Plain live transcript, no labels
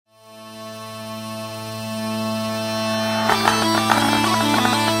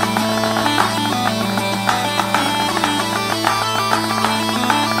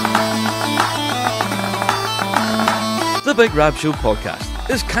Big Rab Show podcast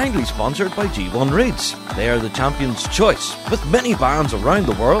is kindly sponsored by G1 Reeds. They are the champion's choice, with many bands around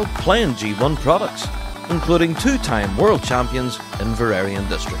the world playing G1 products, including two-time world champions Inveraray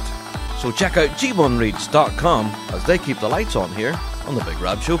District. So check out g1reeds.com as they keep the lights on here on the Big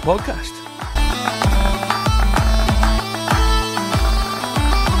Rab Show podcast.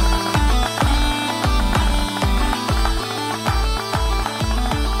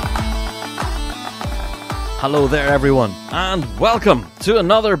 Hello there, everyone, and welcome to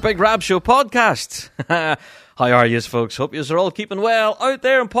another Big Rab Show podcast. How are yous, folks? Hope yous are all keeping well out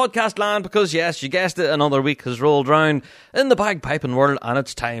there in podcast land, because yes, you guessed it, another week has rolled round in the bagpiping world, and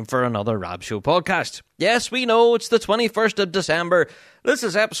it's time for another Rab Show podcast. Yes, we know it's the 21st of December. This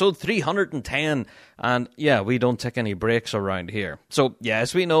is episode 310, and yeah, we don't take any breaks around here. So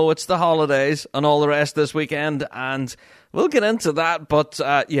yes, we know it's the holidays and all the rest this weekend, and we'll get into that, but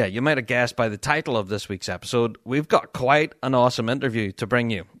yeah, you might have guessed by the title of this week's episode, we've got quite an awesome interview to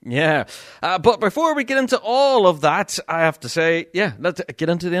bring you. Yeah, but before we get into all of that, I have to say, yeah, let's get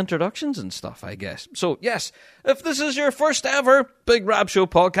into the introductions and stuff, I guess. So yes, if this is your first ever Big Rab Show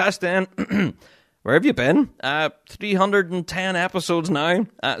podcast, then where have you been? 310 episodes now.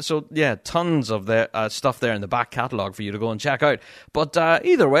 So yeah, tons of the stuff there in the back catalogue for you to go and check out. But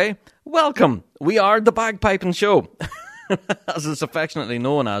either way, welcome. We are the Bagpiping Show, as it's affectionately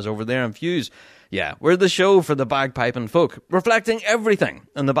known as over there in Fuse. Yeah, we're the show for the bagpiping folk, reflecting everything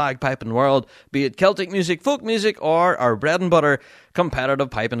in the bagpiping world, be it Celtic music, folk music, or our bread and butter,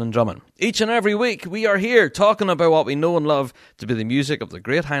 competitive piping and drumming. Each and every week, we are here talking about what we know and love to be the music of the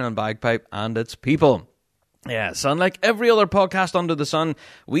Great Highland Bagpipe and its people. Yes, unlike every other podcast under the sun,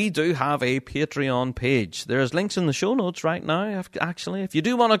 we do have a Patreon page. There's links in the show notes right now, actually, if you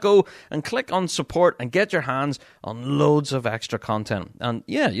do want to go and click on support and get your hands on loads of extra content. And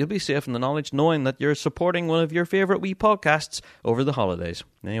yeah, you'll be safe in the knowledge knowing that you're supporting one of your favourite wee podcasts over the holidays.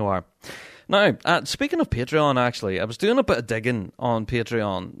 There you are. Now, speaking of Patreon, actually, I was doing a bit of digging on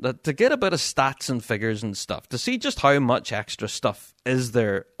Patreon to get a bit of stats and figures and stuff, to see just how much extra stuff is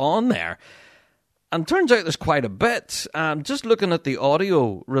there on there. And turns out there's quite a bit. Just looking at the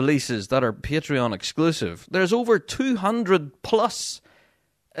audio releases that are Patreon exclusive, there's over 200 plus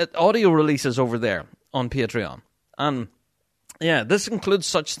audio releases over there on Patreon. And yeah, this includes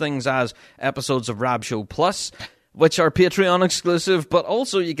such things as episodes of Rab Show Plus, which are Patreon exclusive, but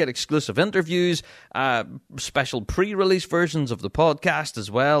also you get exclusive interviews, special pre-release versions of the podcast as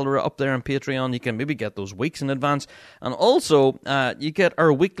well. We're up there on Patreon. You can maybe get those weeks in advance. And also, you get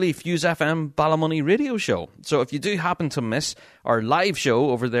our weekly Fuse FM Ballymoney radio show. So if you do happen to miss our live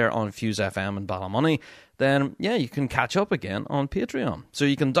show over there on Fuse FM and Ballymoney, then yeah, you can catch up again on Patreon. So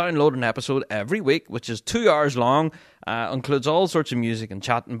you can download an episode every week, which is 2 hours long, includes all sorts of music and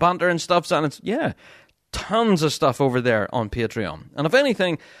chat and banter and stuff. And it's, yeah, tons of stuff over there on Patreon. And if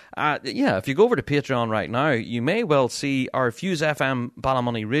anything, yeah, if you go over to Patreon right now, you may well see our Fuse FM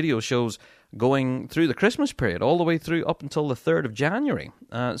Ballymoney radio shows going through the Christmas period, all the way through up until the 3rd of January.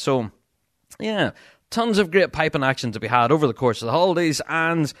 So, yeah, tons of great piping action to be had over the course of the holidays,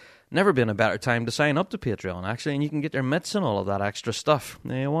 and never been a better time to sign up to Patreon, actually, and you can get your mitts and all of that extra stuff.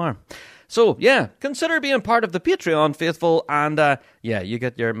 There you are. So, yeah, consider being part of the Patreon, faithful, and, yeah, you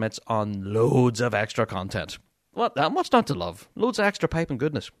get your mitts on loads of extra content. What's not to love? Loads of extra pipe and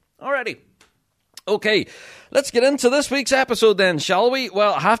goodness. Alrighty. Okay, let's get into this week's episode then, shall we?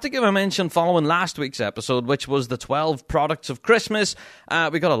 Well, I have to give a mention following last week's episode, which was the 12 products of Christmas.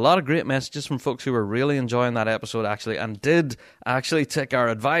 We got a lot of great messages from folks who were really enjoying that episode, actually, and did actually take our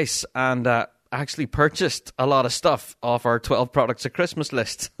advice and actually purchased a lot of stuff off our 12 products of Christmas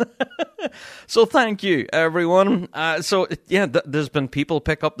list. So thank you, everyone. So, yeah, there's been people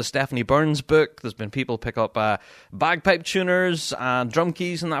pick up the Stephanie Burns book. There's been people pick up bagpipe tuners and drum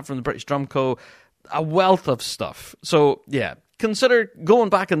keys and that from the British Drum Co. A wealth of stuff. So, yeah, consider going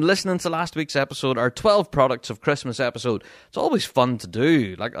back and listening to last week's episode, our 12 products of Christmas episode. It's always fun to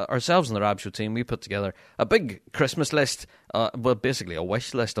do. Like ourselves and the Rab Show team, we put together a big Christmas list, well, basically a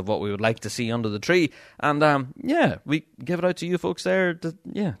wish list of what we would like to see under the tree. And yeah, we give it out to you folks there to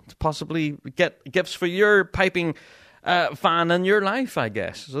possibly get gifts for your piping fan in your life, I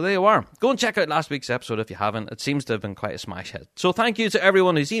guess. So there you are. Go and check out last week's episode if you haven't. It seems to have been quite a smash hit. So thank you to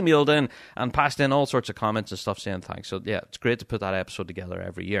everyone who's emailed in and passed in all sorts of comments and stuff saying thanks. So yeah, it's great to put that episode together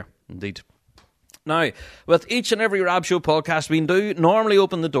every year. Indeed. Now, with each and every Rab Show podcast, we do normally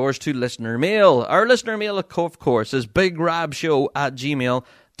open the doors to listener mail. Our listener mail, of course, is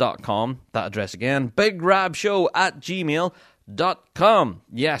bigrabshow@gmail.com. That address again, bigrabshow@gmail.com.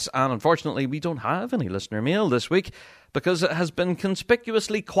 Yes, and unfortunately we don't have any listener mail this week because it has been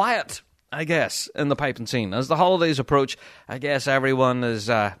conspicuously quiet I guess, in the piping scene. As the holidays approach, I guess everyone is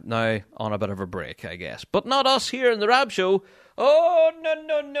now on a bit of a break, I guess. But not us here in the Rab Show. Oh,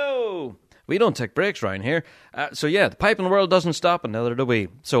 no. We don't take breaks around here. So yeah, the piping world doesn't stop, and neither do we.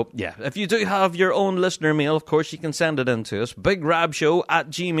 So yeah, if you do have your own listener mail, of course, you can send it in to us.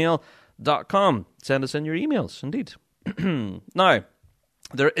 bigrabshow@gmail.com. Send us in your emails, indeed. Now,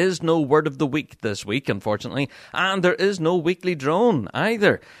 there is no word of the week this week, unfortunately, and there is no weekly drone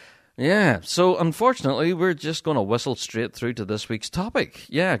either. Yeah, so unfortunately, we're just going to whistle straight through to this week's topic.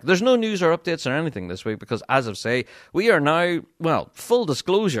 Yeah, there's no news or updates or anything this week because, as I say, we are now, well, full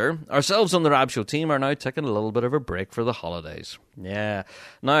disclosure, ourselves on the Rab Show team are now taking a little bit of a break for the holidays. Yeah.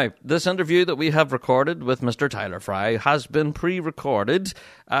 Now, this interview that we have recorded with Mr. Tyler Fry has been pre-recorded,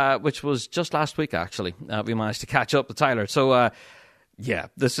 which was just last week, actually. We managed to catch up with Tyler. So, yeah,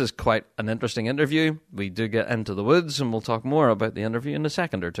 this is quite an interesting interview. We do get into the woods, and we'll talk more about the interview in a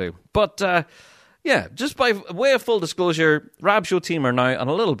second or two. But, yeah, just by way of full disclosure, Rab Show team are now on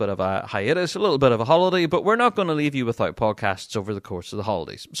a little bit of a hiatus, a little bit of a holiday, but we're not going to leave you without podcasts over the course of the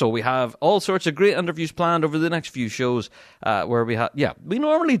holidays. So we have all sorts of great interviews planned over the next few shows where we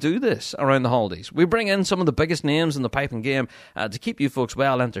normally do this around the holidays. We bring in some of the biggest names in the piping game to keep you folks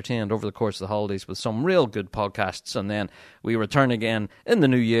well entertained over the course of the holidays with some real good podcasts, and then we return again in the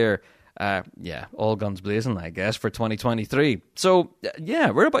new year. All guns blazing, I guess, for 2023. So, yeah,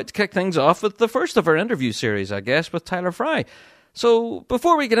 we're about to kick things off with the first of our interview series, I guess, with Tyler Fry. So,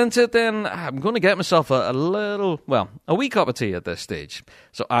 before we get into it then, I'm going to get myself a wee cup of tea at this stage.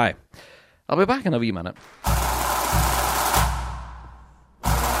 So, I'll be back in a wee minute.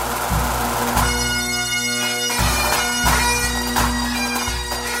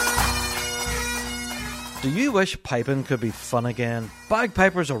 Do you wish piping could be fun again?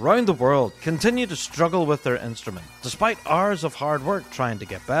 Bagpipers around the world continue to struggle with their instrument, despite hours of hard work trying to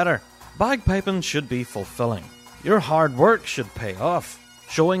get better. Bagpiping should be fulfilling. Your hard work should pay off,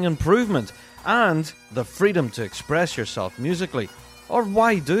 showing improvement and the freedom to express yourself musically. Or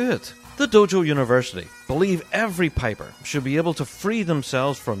why do it? The Dojo University believe every piper should be able to free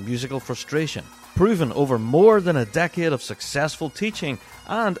themselves from musical frustration, proven over more than a decade of successful teaching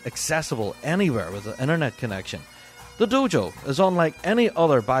and accessible anywhere with an internet connection. The Dojo is unlike any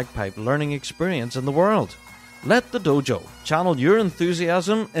other bagpipe learning experience in the world. Let the Dojo channel your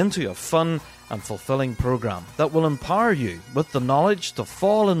enthusiasm into a fun and fulfilling program that will empower you with the knowledge to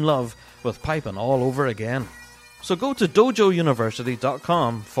fall in love with piping all over again. So go to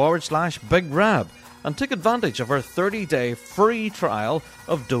dojouniversity.com/bigrab and take advantage of our 30-day free trial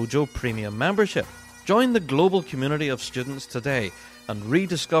of Dojo Premium membership. Join the global community of students today and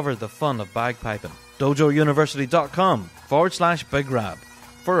rediscover the fun of bagpiping. dojouniversity.com/bigrab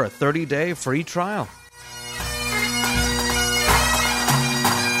for a 30-day free trial.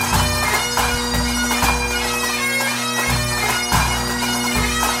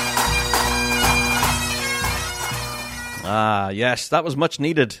 Yes, that was much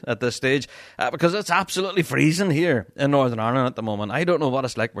needed at this stage because it's absolutely freezing here in Northern Ireland at the moment. I don't know what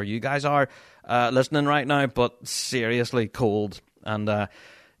it's like where you guys are listening right now, but seriously cold. And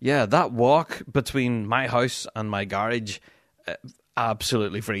that walk between my house and my garage,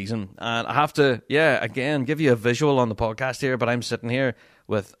 absolutely freezing. And I have to, again, give you a visual on the podcast here, but I'm sitting here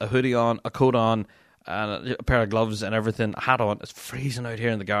with a hoodie on, a coat on, and a pair of gloves and everything, a hat on. It's freezing out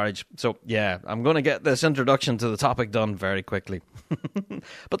here in the garage. So, yeah, I'm going to get this introduction to the topic done very quickly.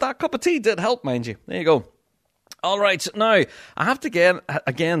 But that cup of tea did help, mind you. There you go. All right, now, I have to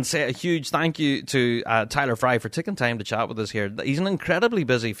again say a huge thank you to Tyler Fry for taking time to chat with us here. He's an incredibly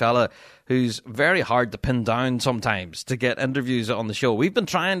busy fella who's very hard to pin down sometimes to get interviews on the show. We've been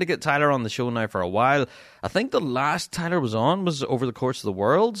trying to get Tyler on the show now for a while. I think the last Tyler was on was over the course of the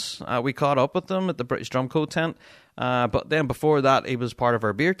Worlds. We caught up with him at the British Drumco tent. But then before that, he was part of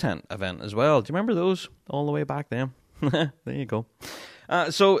our beer tent event as well. Do you remember those all the way back then? There you go.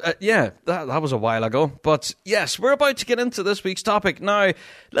 That was a while ago. But yes, we're about to get into this week's topic. Now,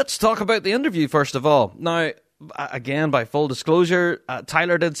 let's talk about the interview first of all. Now, again, by full disclosure,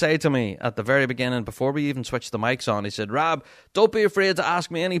 Tyler did say to me at the very beginning, before we even switched the mics on, he said, Rab, don't be afraid to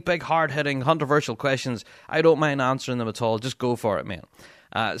ask me any big, hard-hitting, controversial questions. I don't mind answering them at all. Just go for it, man.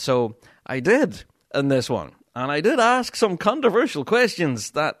 So I did in this one. And I did ask some controversial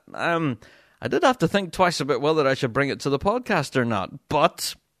questions that I did have to think twice about whether I should bring it to the podcast or not.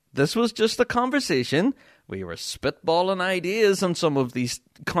 But this was just a conversation. We were spitballing ideas on some of these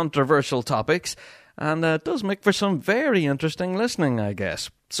controversial topics. And it does make for some very interesting listening, I guess.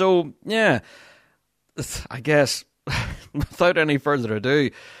 So, yeah, I guess without any further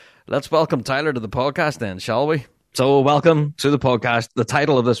ado, let's welcome Tyler to the podcast then, shall we? So welcome to the podcast. The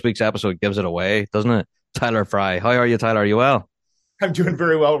title of this week's episode gives it away, doesn't it? Tyler Fry. How are you, Tyler? Are you well? I'm doing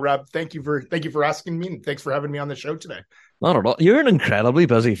very well, Rob. Thank you for asking me, and thanks for having me on the show today. Not at all. You're an incredibly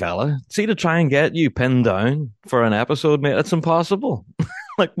busy fella. See, to try and get you pinned down for an episode, mate, it's impossible.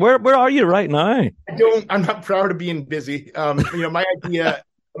 Like, where are you right now? I'm not proud of being busy. My idea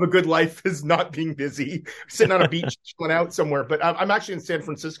of a good life is not being busy, sitting on a beach, chilling out somewhere. But I'm actually in San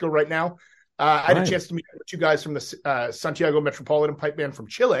Francisco right now. I had a chance to meet two guys from the Santiago Metropolitan Pipe Band from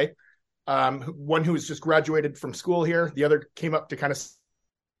Chile. One who has just graduated from school here. The other came up to kind of.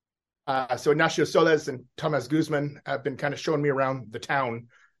 So Ignacio Soles and Tomas Guzman have been kind of showing me around the town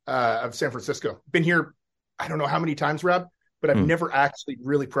of San Francisco. Been here, I don't know how many times, Rob, but I've never actually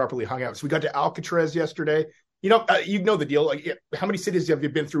really properly hung out. So we got to Alcatraz yesterday. You know the deal. Like, how many cities have you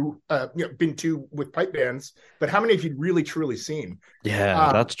been through? Been to with pipe bands, but how many have you really truly seen?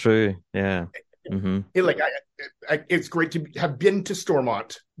 Yeah, that's true. Yeah, it's great to have been to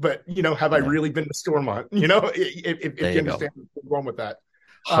Stormont, but have I really been to Stormont? If you understand what's wrong with that.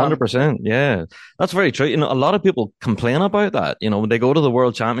 100%. Yeah, that's very true. A lot of people complain about that. When they go to the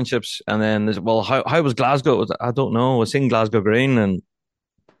World Championships and then, how was Glasgow? I don't know. I was seeing Glasgow Green and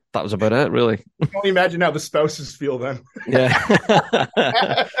that was about it, really. I can only imagine how the spouses feel then. Yeah,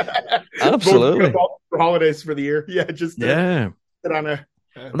 absolutely. For holidays for the year, sit on a.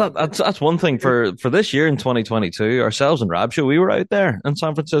 That's one thing for this year in 2022. Ourselves and Rab Show, we were out there in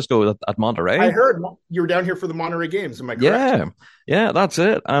San Francisco at Monterey. I heard you were down here for the Monterey Games. Am I correct? Yeah, that's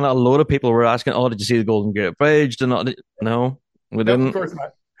it. And a load of people were asking, "Oh, did you see the Golden Gate Bridge?" No, we didn't. Of course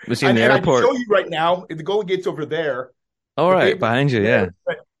not. We seen the airport. I can show you right now. The Golden Gate's over there. All right, behind you. Yeah.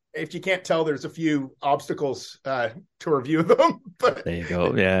 But if you can't tell, there's a few obstacles to review them. But there you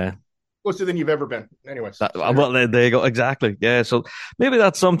go. Yeah. Closer than you've ever been. Anyways. There you go. Exactly. Yeah. So maybe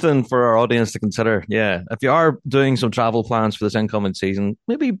that's something for our audience to consider. Yeah. If you are doing some travel plans for this incoming season,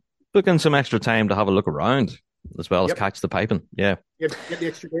 maybe book in some extra time to have a look around as well as catch the piping. Yeah. Get the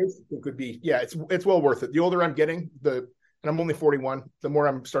extra days. It could be. Yeah. It's well worth it. The older I'm getting, and I'm only 41, the more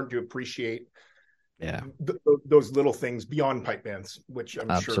I'm starting to appreciate those little things beyond pipe bands, which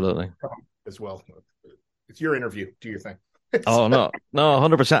I'm absolutely sure as well. It's your interview. Do your thing. Oh, no,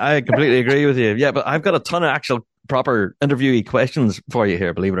 100%. I completely agree with you. Yeah, but I've got a ton of actual proper interviewee questions for you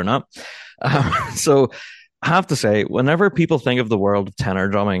here, believe it or not. So I have to say, whenever people think of the world of tenor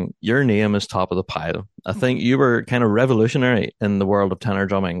drumming, your name is top of the pile. I think you were kind of revolutionary in the world of tenor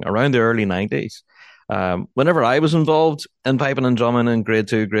drumming around the early 90s. Whenever I was involved in piping and drumming in grade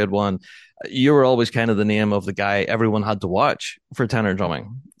 2, grade 1, you were always kind of the name of the guy everyone had to watch for tenor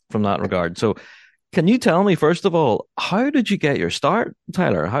drumming from that regard. So can you tell me, first of all, how did you get your start,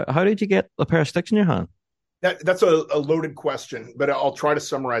 Tyler? How did you get a pair of sticks in your hand? That's a loaded question, but I'll try to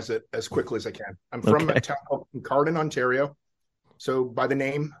summarize it as quickly as I can. I'm from a town called Carden, Ontario. So by the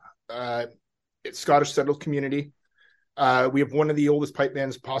name, it's Scottish settled community. We have one of the oldest pipe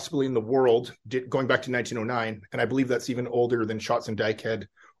bands possibly in the world, going back to 1909. And I believe that's even older than Shots and Dykehead,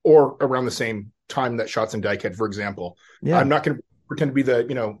 or around the same time that Shots and Dykehead, for example. Yeah. I'm not going to pretend to be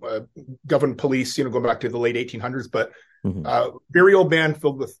the, government police, going back to the late 1800s, but very old band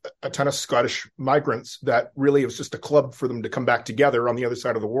filled with a ton of Scottish migrants that really was just a club for them to come back together on the other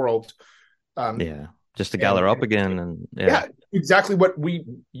side of the world. Just to gather up again. And exactly what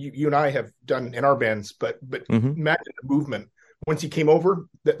you and I have done in our bands, but imagine the movement. Once you came over,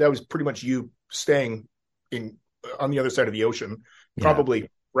 that was pretty much you staying on the other side of the ocean, probably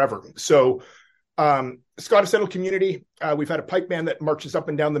forever. So Scottish settled community, we've had a pipe band that marches up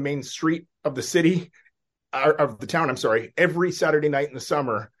and down the main street of the city, of the town, every Saturday night in the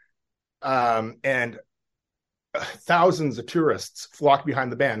summer. And thousands of tourists flock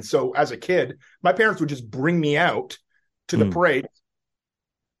behind the band. So as a kid, my parents would just bring me out to the parade.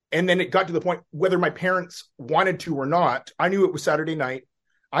 And then it got to the point, whether my parents wanted to or not, I knew it was Saturday night.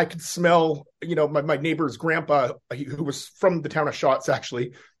 I could smell, my neighbor's grandpa, who was from the town of Shots,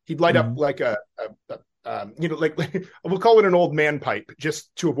 actually. He'd light up like we'll call it an old man pipe,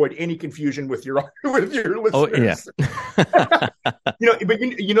 just to avoid any confusion with your listeners. Oh, yeah. But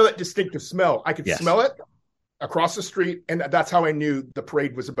that distinctive smell. I could smell it across the street, and that's how I knew the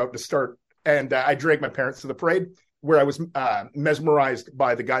parade was about to start. And I dragged my parents to the parade, where I was mesmerized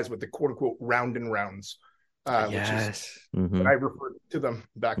by the guys with the quote unquote round and rounds, which is what I referred to them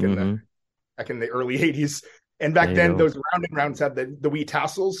back in the early 80s. And back then, those round and rounds had the wee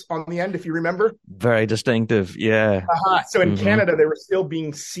tassels on the end, if you remember. Very distinctive, yeah. So in Canada, they were still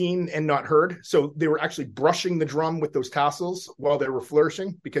being seen and not heard. So they were actually brushing the drum with those tassels while they were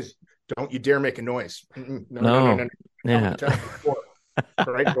flourishing, because don't you dare make a noise. No. Yeah.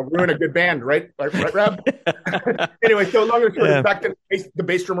 right? It'll ruin a good band, right? Right, Rab? Anyway, so long and short, back then the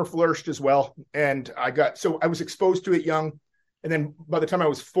bass drummer flourished as well. And I was exposed to it young. And then by the time I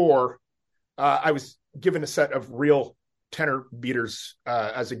was 4, I was given a set of real tenor beaters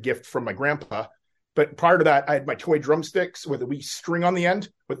as a gift from my grandpa. But prior to that, I had my toy drumsticks with a wee string on the end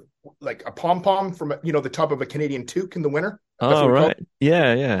with like a pom-pom from, the top of a Canadian toque in the winter. Oh, right.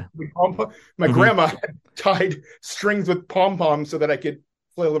 Yeah. My grandma had tied strings with pom-poms so that I could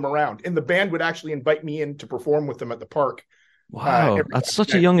flail them around. And the band would actually invite me in to perform with them at the park. Wow, at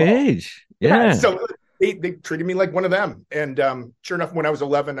such a young age. Yeah. So they treated me like one of them. And sure enough, when I was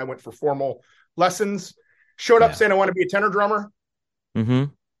 11, I went for formal lessons, showed up saying I want to be a tenor drummer. Mm-hmm.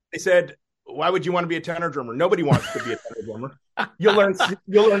 They said, why would you want to be a tenor drummer? Nobody wants to be a tenor drummer. You'll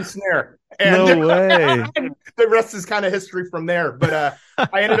learn snare. And no way. The rest is kind of history from there. But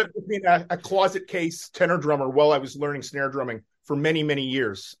I ended up being a closet case tenor drummer while I was learning snare drumming for many, many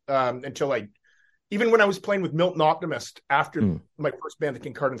years, until even when I was playing with Milton Optimist after my first band, the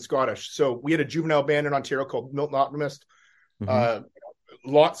Kincardine Scottish. So we had a juvenile band in Ontario called Milton Optimist.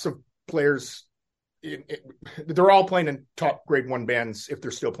 Lots of players. They're all playing in top grade 1 bands if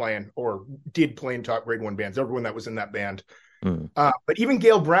they're still playing, or did play in top grade 1 bands. Everyone that was in that band. But even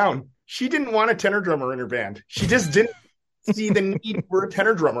Gail Brown, she didn't want a tenor drummer in her band. She just didn't see the need for a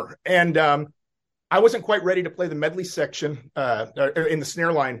tenor drummer. And I wasn't quite ready to play the medley section in the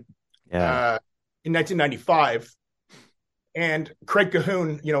snare line in 1995. And Craig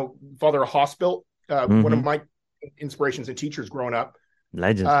Cahoon, father of Hospital, one of my inspirations and teachers growing up,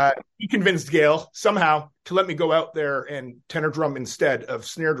 legend. He convinced Gail somehow to let me go out there and tenor drum instead of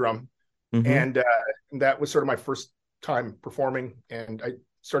snare drum. And that was sort of my first time performing. And I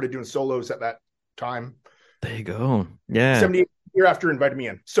started doing solos at that time. There you go. Yeah. 78 year after invited me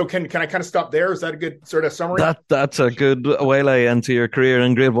in. So can I kind of stop there? Is that a good sort of summary? That's a good waylay into your career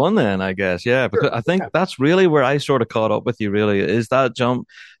in grade 1 then, I guess. Yeah, because I think that's really where I sort of caught up with you, really, is that jump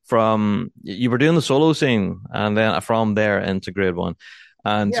from, you were doing the solo scene and then from there into grade 1.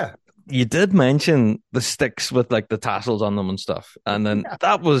 And you did mention the sticks with like the tassels on them and stuff. And then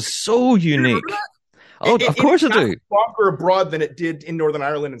that was so unique. Of course I do. Longer abroad than it did in Northern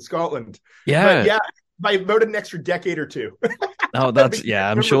Ireland and Scotland. Yeah. But by about an extra decade or two. Oh,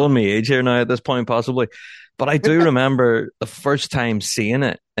 I'm showing me age here now at this point, possibly. But I do remember the first time seeing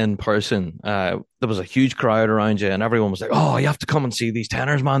it in person. There was a huge crowd around you and everyone was like, oh, you have to come and see these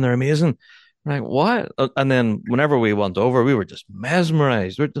tenors, man. They're amazing. I'm like, what? And then whenever we went over, we were just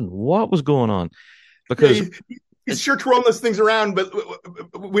mesmerized. We didn't know what was going on. Because he's sure twirling those things around, but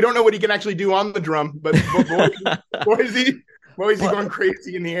we don't know what he can actually do on the drum. But boy, is he going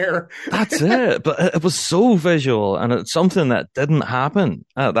crazy in the air. That's it. But it was so visual, and it's something that didn't happen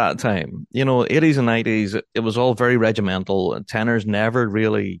at that time. 80s and 90s, it was all very regimental, and tenors never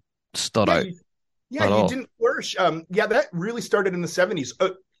really stood out. Yeah, you didn't flourish. That really started in the 70s.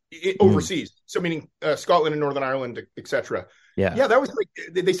 Overseas, so meaning Scotland and Northern Ireland, etc. Yeah, that was like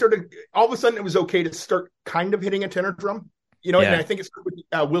they started. All of a sudden, it was okay to start kind of hitting a tenor drum, And I think it's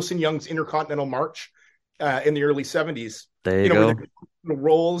with Wilson Young's Intercontinental March in the early 70s. There you go. The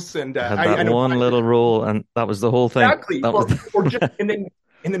rolls and I know one little roll, and that was the whole thing. Exactly. Or just, and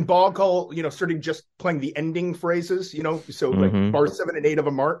then Bog Hall, starting just playing the ending phrases, so like bars 7 and 8 of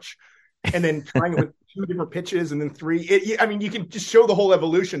a march. And then trying it with 2 different pitches and then 3. You can just show the whole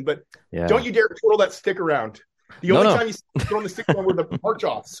evolution, but don't you dare twirl that stick around. The only time you see them throwing the stick around were the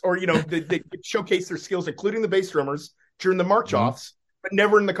march-offs, or, they showcase their skills, including the bass drummers, during the march-offs, but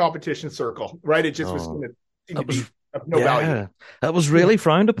never in the competition circle, right? It just was of no value. That was really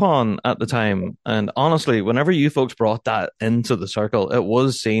frowned upon at the time. And honestly, whenever you folks brought that into the circle, it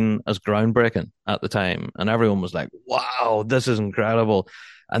was seen as groundbreaking at the time. And everyone was like, wow, this is incredible.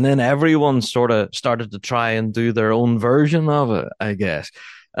 And then everyone sort of started to try and do their own version of it, I guess.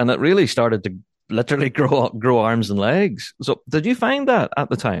 And it really started to literally grow arms and legs. So did you find that at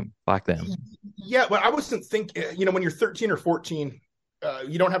the time back then? Yeah, well, I wasn't thinking, when you're 13 or 14,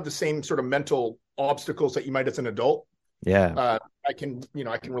 you don't have the same sort of mental obstacles that you might as an adult. Yeah. I can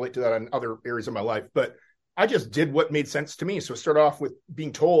relate to that in other areas of my life, but I just did what made sense to me. So start off with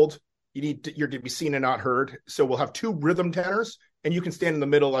being told you're to be seen and not heard. So we'll have 2 rhythm tenors, and you can stand in the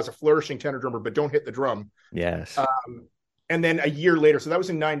middle as a flourishing tenor drummer, but don't hit the drum. Yes. And then a year later, so that was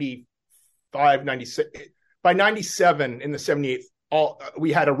in 95, 96. By 97 in the 78th,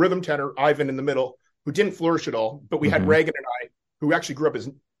 we had a rhythm tenor, Ivan, in the middle, who didn't flourish at all, but we had Reagan and I, who actually grew up as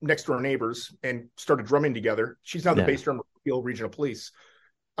next door neighbors and started drumming together. She's now the bass drummer for Peel Regional Police.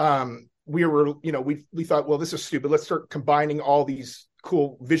 We were, we thought, well, this is stupid. Let's start combining all these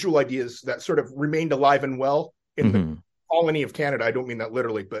cool visual ideas that sort of remained alive and well in the colony of Canada. I don't mean that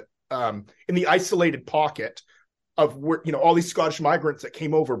literally, but in the isolated pocket of where, all these Scottish migrants that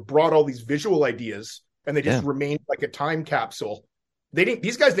came over brought all these visual ideas, and they just remained like a time capsule.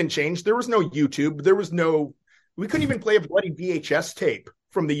 These guys didn't change. There was no YouTube. We couldn't even play a bloody VHS tape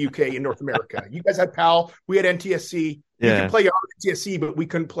from the UK in North America. You guys had PAL. We had NTSC. You could play our NTSC, but we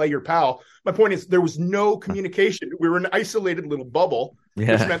couldn't play your PAL. My point is, there was no communication. We were an isolated little bubble, which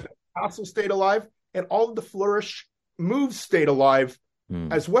meant that the castle stayed alive, and all of the flourish moves stayed alive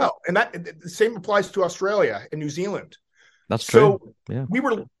as well. And that the same applies to Australia and New Zealand. That's true. So we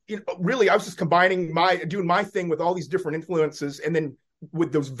were really, I was just doing my thing with all these different influences, and then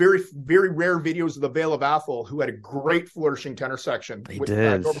with those very, very rare videos of the Vale of Athol, who had a great flourishing tenor section with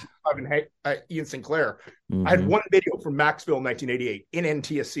Ian Sinclair. I had one video from Maxville in 1988 in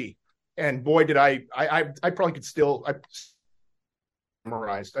NTSC, and boy, did I probably could still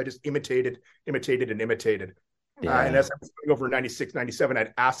memorized. I just imitated. And as I was going over 96, 97,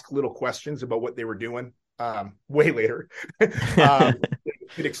 I'd ask little questions about what they were doing. Way later,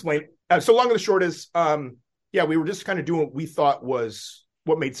 it explained. So long and the short is, we were just kind of doing what we thought was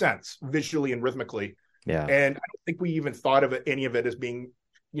what made sense visually and rhythmically. Yeah. And I don't think we even thought of any of it as being,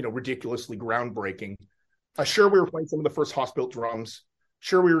 ridiculously groundbreaking. Sure, we were playing some of the first Hoss-built drums.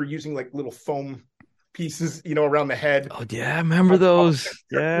 Sure, we were using like little foam pieces, around the head. Oh yeah, I remember those.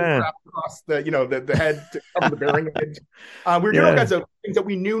 Yeah. Across the head to cover the bearing edge. We were doing all kinds of things that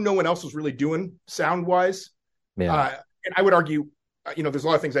we knew no one else was really doing sound wise. Yeah. And I would argue, there's a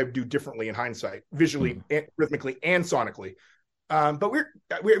lot of things I would do differently in hindsight, visually, and rhythmically, and sonically. But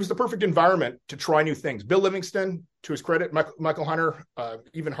it was the perfect environment to try new things. Bill Livingston, to his credit, Michael Hunter, I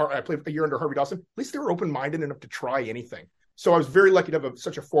played a year under Harvey Dawson. At least they were open-minded enough to try anything. So I was very lucky to have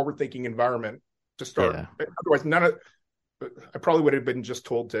such a forward-thinking environment to start. Yeah. Otherwise, I probably would have been just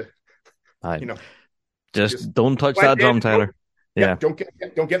told to, just don't touch that drum, Tyler. Don't get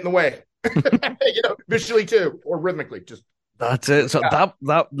in the way. Visually too, or rhythmically, just. That's it. So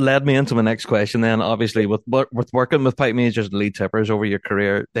that led me into my next question. Then, obviously, with working with pipe majors and lead tippers over your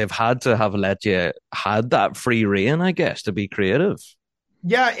career, they've had to have let you had that free rein, I guess, to be creative.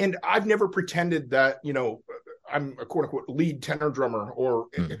 Yeah, and I've never pretended that I'm a quote unquote lead tenor drummer. Or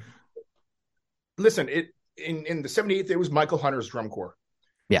listen, in the 78th, it was Michael Hunter's drum corps.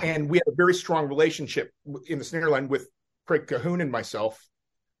 Yeah, and we had a very strong relationship in the snare line with Craig Cahoon and myself.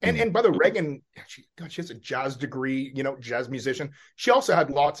 And by the way, Reagan, she has a jazz degree, jazz musician. She also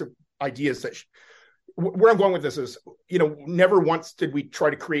had lots of ideas that where I'm going with this is, never once did we try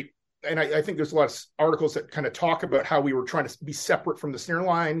to create, and I think there's a lot of articles that kind of talk about how we were trying to be separate from the snare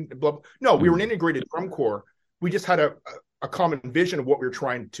line. Blah, blah. No, we were an integrated drum corps. We just had a common vision of what we were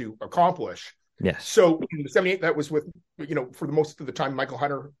trying to accomplish. Yes. So in the 78, that was with, for the most of the time, Michael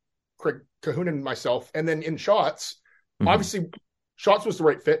Hunter, Craig Cahoon, and myself. And then in Shots, obviously, Shots was the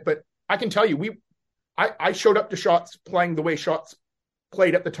right fit, but I can tell you, I showed up to Shots playing the way Shots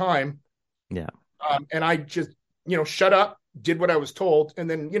played at the time. Yeah. And I just, shut up, did what I was told. And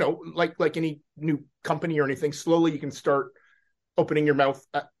then, like any new company or anything, slowly you can start opening your mouth.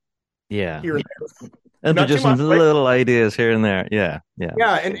 Here and there. Introducing little ideas here and there. Yeah. Yeah.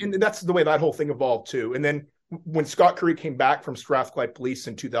 Yeah. And that's the way that whole thing evolved too. And then when Scott Curry came back from Strathclyde Police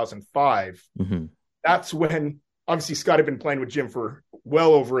in 2005, that's when, obviously, Scott had been playing with Jim for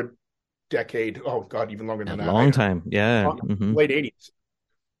well over a decade. Oh, God, even longer than that. A long time, yeah. Late 80s.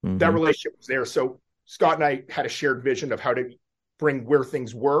 That relationship was there. So Scott and I had a shared vision of how to bring where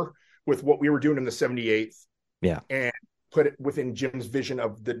things were with what we were doing in the 78th. Yeah. And put it within Jim's vision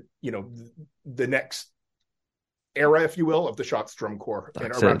of the next era, if you will, of the Shots drum corps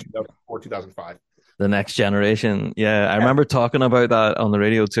around 2004, 2005. The next generation. Yeah, I remember talking about that on the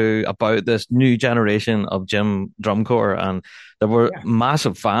radio too, about this new generation of Jim drum corps, and there were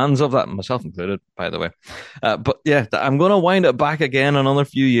massive fans of that, myself included, by the way. But yeah, I'm going to wind it back again another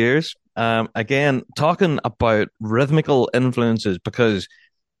few years. Again, talking about rhythmical influences, because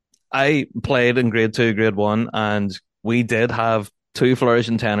I played in grade 2, grade 1, and we did have 2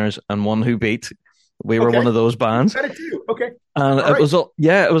 flourishing tenors and 1 who beat. We were one of those bands. Okay. And it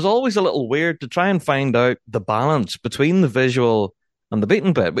was always a little weird to try and find out the balance between the visual and the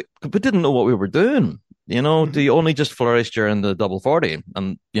beating bit. We didn't know what we were doing. Do you only just flourish during the double 40?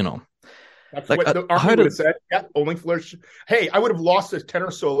 And, That's like, what the army would have said. Yeah, only flourish. Hey, I would have lost a tenor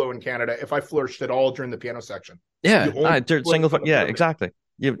solo in Canada if I flourished at all during the piano section. Yeah, exactly.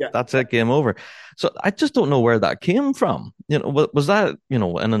 That's it, game over. So I just don't know where that came from. Was that,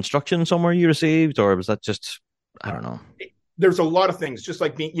 an instruction somewhere you received, or was that just, I don't know. There's a lot of things, just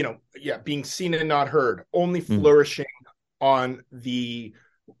like being, being seen and not heard, only flourishing on the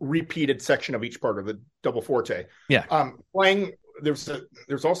repeated section of each part of the double forte. Yeah. Playing, there's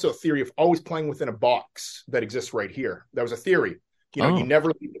also a theory of always playing within a box that exists right here. That was a theory. You know, you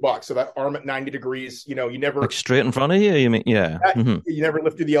never leave the box. So that arm at 90 degrees, you know, you never... Like straight in front of you, you mean? Yeah. You never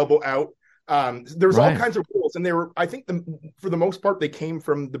lifted the elbow out. There's all kinds of rules. And they were, I think, for the most part, they came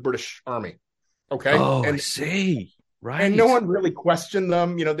from the British Army. Okay? Oh, and, I see. Right. And no one really questioned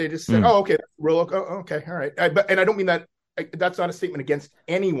them. You know, they just said, oh, okay, that's the rule. Oh, okay, all right. And I don't mean that... that's not a statement against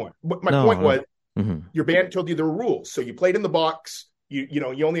anyone. But my point was, your band told you there were rules. So you played in the box. You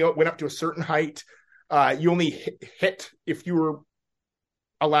know, you only went up to a certain height. You only hit if you were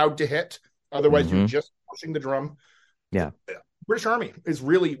allowed to hit. Otherwise, you're just pushing the drum. Yeah. British Army is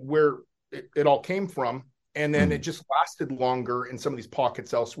really where it all came from. And then it just lasted longer in some of these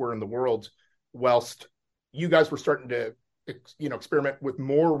pockets elsewhere in the world, whilst you guys were starting to, you know, experiment with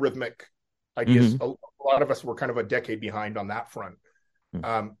more rhythmic ideas. A lot of us were kind of a decade behind on that front,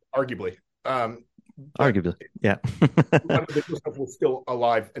 arguably. Arguably, yeah. A lot of the stuff was still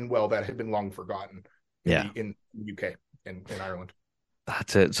alive and well that had been long forgotten in the UK and in Ireland.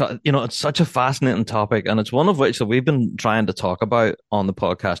 That's it. So, you know, it's such a fascinating topic, and it's one of which that we've been trying to talk about on the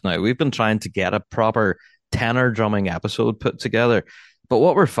podcast now. We've been trying to get a proper tenor drumming episode put together. But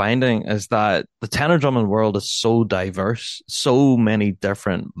what we're finding is that the tenor drumming world is so diverse, so many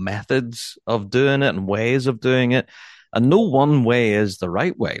different methods of doing it and ways of doing it. And no one way is the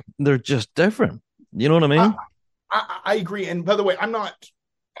right way. They're just different. You know what I mean? I agree. And by the way, I'm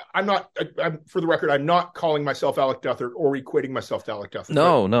for the record, I'm not calling myself Alec Duthard or equating myself to Alec Duthard.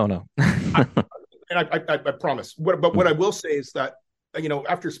 No. I promise. But what I will say is that, you know,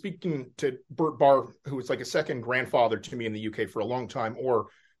 after speaking to Bert Barr, who was like a second grandfather to me in the UK for a long time, or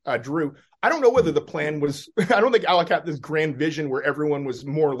Drew, I don't know whether the plan was, I don't think Alec had this grand vision where everyone was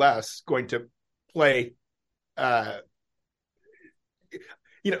more or less going to play,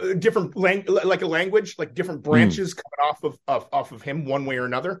 you know, different like a language, like different branches coming off of him one way or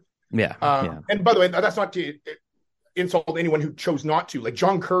another. Yeah. And by the way, that's not to insult anyone who chose not to. Like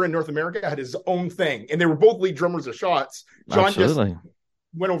John Kerr in North America had his own thing, and they were both lead drummers of Shots. John just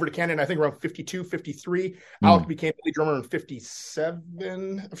went over to Canada, I think around 52, 53. Alec became lead drummer in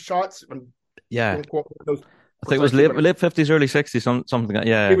 57 of Shots. Yeah. I think it was late 50s, early 60s, something like that.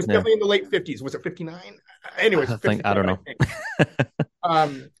 Yeah. It was definitely in the late 50s. Was it 59? Anyways, I don't know.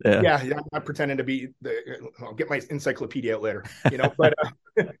 I'm not pretending to be I'll get my encyclopedia out later, you know, but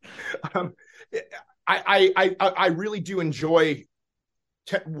I really do enjoy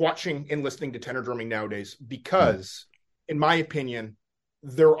watching and listening to tenor drumming nowadays because, in my opinion,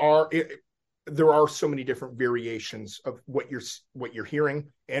 there are so many different variations of what you're hearing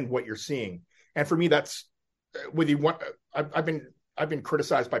and what you're seeing. And for me, that's whether you want. I've been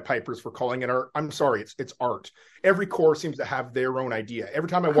criticized by pipers for calling it art. I'm sorry, it's art. Every corps seems to have their own idea. Every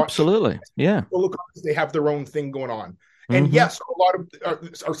time I watch, they have their own thing going on. And yes, a lot of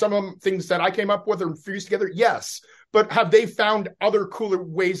are some of them things that I came up with or fused together. Yes, but have they found other cooler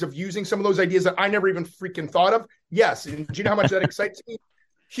ways of using some of those ideas that I never even freaking thought of? Yes. And do you know how much that excites me?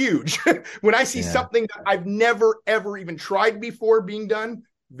 Huge. When I see something that I've never ever even tried before being done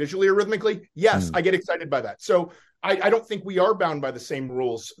visually or rhithmically, yes, I get excited by that. So I don't think we are bound by the same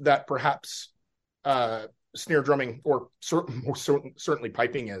rules that perhaps snare drumming or certainly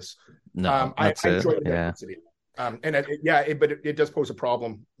piping is. No, I enjoy the diversity. But it does pose a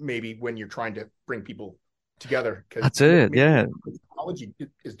problem maybe when you're trying to bring people together. That's it. Yeah, technology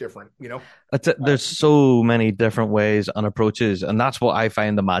is different. You know, there's so many different ways and approaches, and that's what I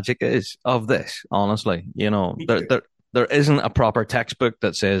find the magic is of this. Honestly, you know, there isn't a proper textbook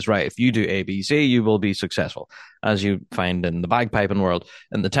that says, right, if you do ABC, you will be successful, as you find in the bagpiping world.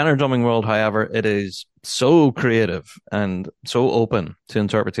 In the tenor drumming world, however, it is so creative and so open to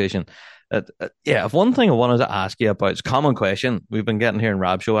interpretation. If one thing I wanted to ask you about, it's a common question we've been getting here in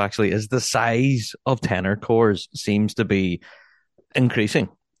Rab Show, actually, is the size of tenor corps seems to be increasing.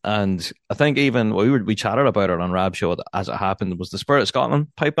 And I think even we chatted about it on Rab Show as it happened. It was the Spirit Scotland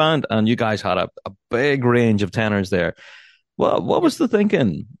pipe band, and you guys had a big range of tenors there. Well, what was the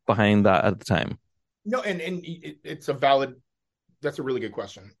thinking behind that at the time? No, and it's that's a really good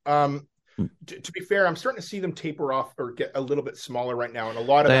question. To be fair, I'm starting to see them taper off or get a little bit smaller right now, and a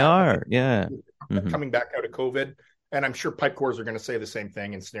lot of coming back out of COVID, and I'm sure pipe corps are going to say the same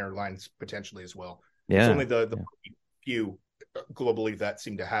thing, and snare lines potentially as well. Yeah, it's only the few globally that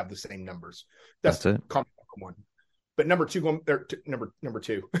seem to have the same numbers. That's it. One. But number two, number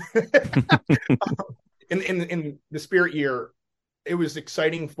two. in the Spirit year, it was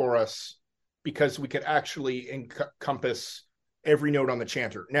exciting for us because we could actually encompass every note on the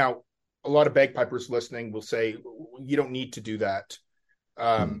chanter. Now, a lot of bagpipers listening will say you don't need to do that.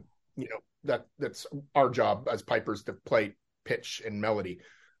 You know, that's our job as pipers to play pitch and melody.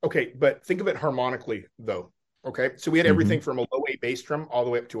 Okay, but think of it harmonically though. Okay, so we had everything from a low A bass drum all the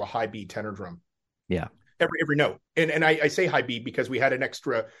way up to a high B tenor drum. Yeah, every note. And I say high B because we had an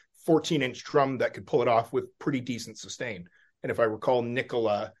extra 14-inch drum that could pull it off with pretty decent sustain. And if I recall,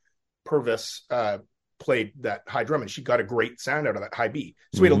 Nicola Purvis played that high drum, and she got a great sound out of that high B.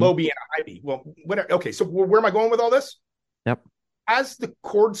 So we had a low B and a high B. Well, okay, so where am I going with all this? Yep. As the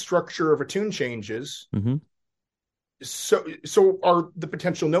chord structure of a tune changes, so are the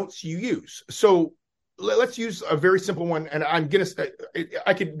potential notes you use. So let's use a very simple one, and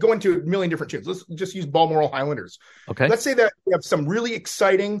I could go into a million different tunes. Let's just use Balmoral Highlanders. Okay. Let's say that we have some really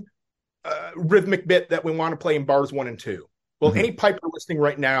exciting rhythmic bit that we want to play in bars 1 and 2. Well, any piper listening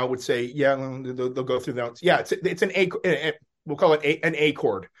right now would say, yeah, they'll go through the notes. Yeah, it's an A. We'll call it an A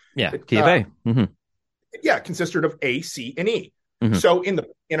chord. Yeah, key of A. Yeah, consisted of A, C, and E. So in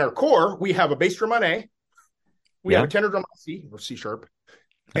our core, we have a bass drum on A, we have a tenor drum on C or C sharp,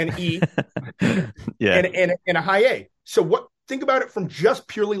 and E, and a high A. So think about it from just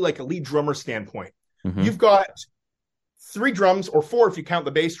purely like a lead drummer standpoint. You've got 3 drums, or 4 if you count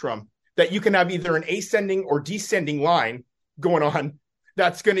the bass drum, that you can have either an ascending or descending line going on.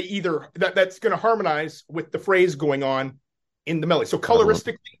 That's going to that's going to harmonize with the phrase going on in the melody. So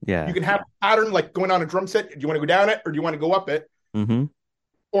coloristically, you can have a pattern like going on a drum set. Do you want to go down it or do you want to go up it?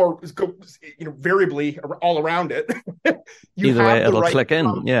 Or go, variably all around it. Either way, it'll click in.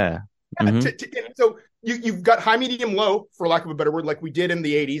 So you've got high, medium, low, for lack of a better word, like we did in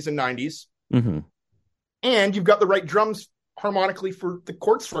the 80s and 90s. And you've got the right drums harmonically for the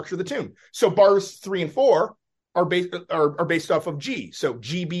chord structure of the tune. So bars 3 and 4 are based off of G. So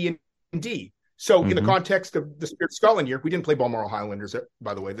G, B, and D. So in the context of the Spirit Scotland year, we didn't play Balmoral Highlanders,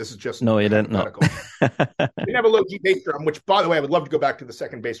 by the way. This is just... No, you didn't. No. We didn't have a low G bass drum, which, by the way, I would love to go back to the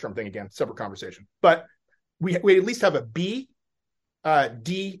second bass drum thing again, separate conversation. But we at least have a B,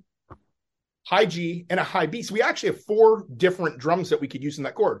 D, high G, and a high B. So we actually have 4 different drums that we could use in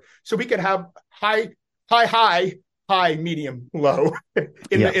that chord. So we could have high, medium, low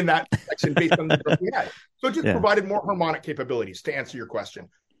in that section based on the drum we had. So it just provided more harmonic capabilities to answer your question.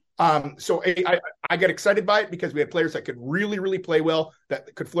 So I get excited by it because we had players that could really, really play well,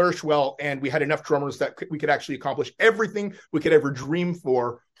 that could flourish well, and we had enough drummers that we could actually accomplish everything we could ever dream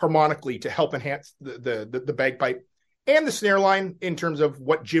for harmonically to help enhance the bagpipe and the snare line in terms of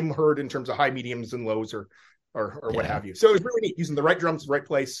what Jim heard in terms of high, mediums, and lows or what have you. So it was really neat using the right drums, the right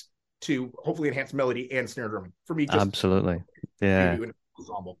place to hopefully enhance melody and snare drumming. For me, just absolutely, yeah.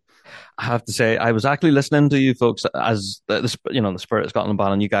 Ensemble. I have to say, I was actually listening to you folks as the Spirit of Scotland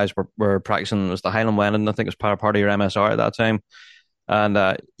band, and you guys were practicing. It was the Highland Wedding, I think it was part of your MSR at that time,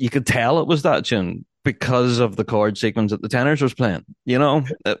 and you could tell it was that tune because of the chord sequence that the tenors was playing. You know,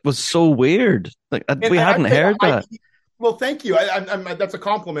 it was so weird. Like we hadn't heard that. Well, thank you. That's a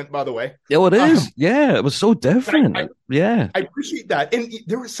compliment, by the way. Oh, it is. It was so different. I appreciate that. And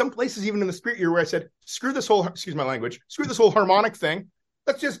there were some places, even in the Spirit year, where I said, screw this whole harmonic thing.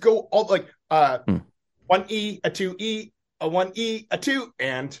 Let's just go all like 1 E, a 2 E, a 1 E, a 2,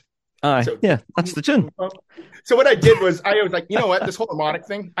 and that's the tune. So what I did was I was like, you know what, this whole harmonic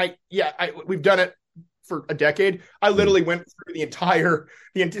thing, we've done it for a decade. I literally went through the entire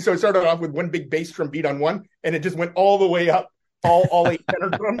so it started off with one big bass drum beat on one, and it just went all the way up, all 8 tenor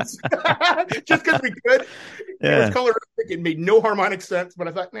drums, just because we could. It was coloristic. It made no harmonic sense, but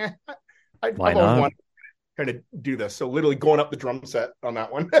I thought, I've always wanted kind of do this. So literally going up the drum set on that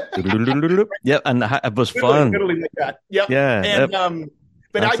one. Yep, and it was fun. Literally like that. Yep. Yeah. And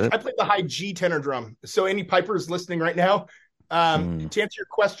but I played the high G tenor drum. So any pipers listening right now, to answer your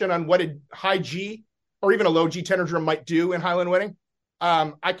question on what a high G or even a low G tenor drum might do in Highland Wedding,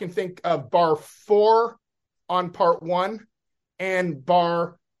 I can think of bar 4 on part 1 and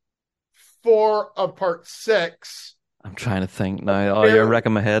bar 4 of part 6. I'm trying to think now. Oh, you're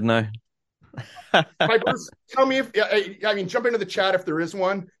wrecking my head now. Pipers, tell me if jump into the chat if there is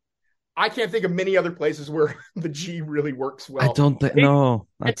one. I can't think of many other places where the G really works well. I don't think. No,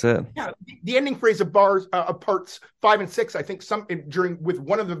 that's it. Yeah, the ending phrase of parts 5 and 6. I think with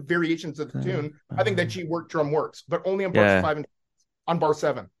one of the variations of the tune, I think that G drum works, but only on parts 5 and 6, on bar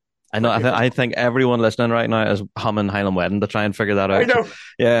 7. I know. I think everyone listening right now is humming Highland Wedding to try and figure that out. I know.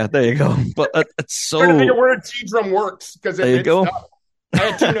 Yeah, there you go. But it's so. I'm trying to think of where a G drum works because there you go. I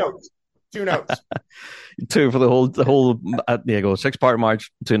had 2 notes. 2 notes. 2 for the whole. There you go. 6-part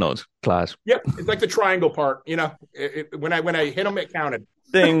march, 2 notes. Class. Yep, it's like the triangle part. You know, when I hit them, it counted.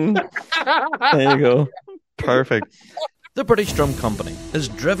 Ding. There you go. Perfect. The British Drum Company is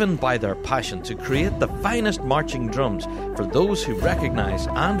driven by their passion to create the finest marching drums for those who recognise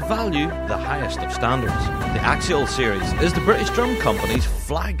and value the highest of standards. The Axial series is the British Drum Company's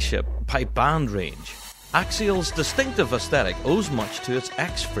flagship pipe band range. Axial's distinctive aesthetic owes much to its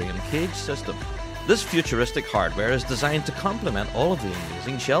X-frame cage system. This futuristic hardware is designed to complement all of the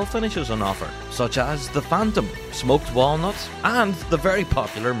amazing shell finishes on offer, such as the Phantom, Smoked Walnut, and the very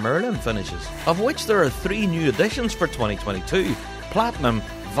popular Merlin finishes, of which there are 3 new additions for 2022, Platinum,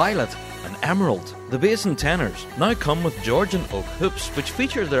 Violet, and Emerald. The bass and tenors now come with Georgian oak hoops, which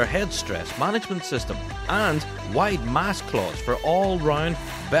feature their head stress management system, and wide mass claws for all-round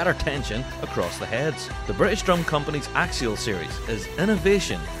better tension across the heads. The British Drum Company's Axial series is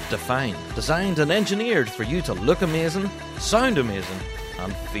innovation defined, designed and engineered for you to look amazing, sound amazing,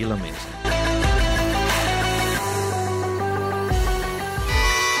 and feel amazing.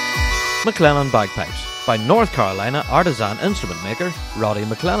 McLennan Bagpipes by North Carolina artisan instrument maker Roddy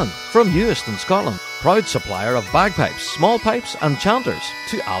McLennan from Euston, Scotland. Proud supplier of bagpipes, small pipes and chanters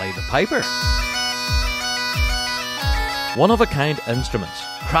to Ali the Piper. One-of-a-kind instruments,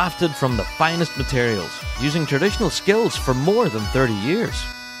 crafted from the finest materials, using traditional skills for more than 30 years.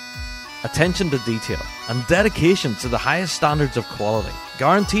 Attention to detail and dedication to the highest standards of quality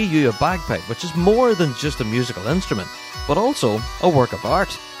guarantee you a bagpipe which is more than just a musical instrument, but also a work of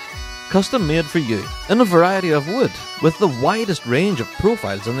art. Custom made for you in a variety of wood with the widest range of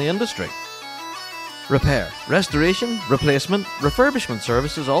profiles in the industry. Repair, restoration, replacement, refurbishment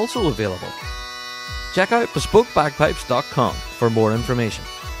services also available. Check out bespokebagpipes.com for more information.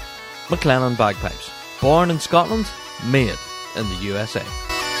 McLennan Bagpipes, born in Scotland, made in the USA.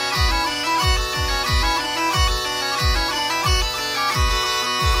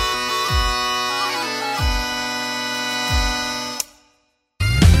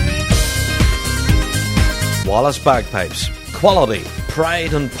 Wallace Bagpipes. Quality,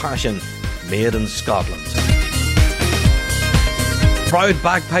 pride and passion, made in Scotland. Proud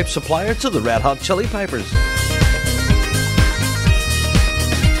bagpipe supplier to the Red Hot Chili Pipers.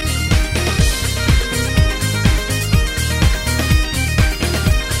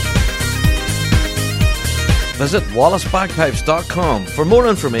 Visit wallacebagpipes.com for more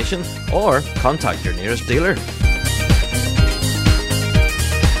information or contact your nearest dealer.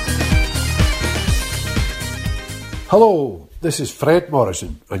 Hello, this is Fred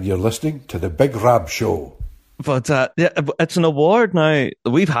Morrison, and you're listening to The Big Rab Show. But yeah, it's an award now.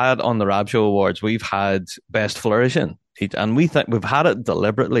 We've had on the Rab Show Awards, we've had Best Flourishing. And we think we've had it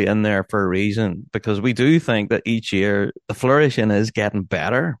deliberately in there for a reason, because we do think that each year the flourishing is getting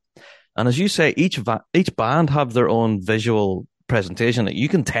better. And as you say, each band have their own visual presentation that you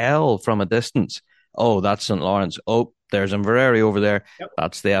can tell from a distance. Oh, that's St. Lawrence. Oh, there's Inverary over there. Yep.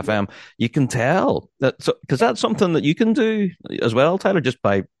 That's the FM. You can tell that, because that's something that you can do as well, Tyler, just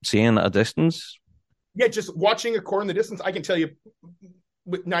by seeing at a distance. Yeah, just watching a corps in the distance, I can tell you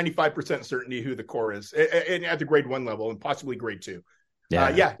with 95% certainty who the corps is, and at the grade 1 level and possibly grade 2.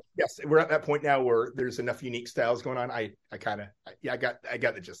 Yes, we're at that point now where there's enough unique styles going on. I got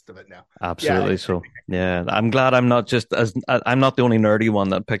the gist of it now. Absolutely. So yeah, I'm glad I'm not I'm not the only nerdy one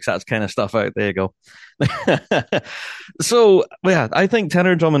that picks that kind of stuff out. There you go. So yeah, I think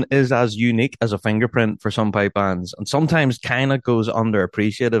tenor drumming is as unique as a fingerprint for some pipe bands, and sometimes kind of goes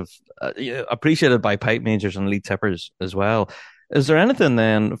appreciated by pipe majors and lead tippers as well. Is there anything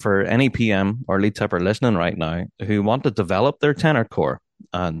then for any PM or lead tipper listening right now who want to develop their tenor core?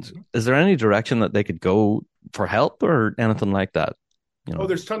 And is there any direction that they could go for help or anything like that? You know? Oh,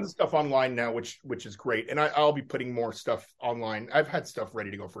 there's tons of stuff online now, which is great. And I'll be putting more stuff online. I've had stuff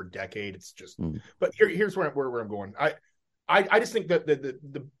ready to go for a decade. It's just, but here's where I'm going. I just think that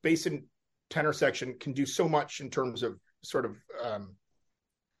the bass and tenor section can do so much in terms of sort of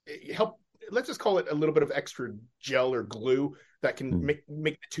help. Let's just call it a little bit of extra gel or glue that can make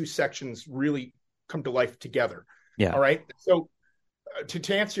the two sections really come to life together. Yeah. All right. So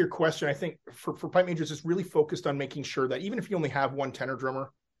to answer your question, I think for pipe majors, it's really focused on making sure that even if you only have one tenor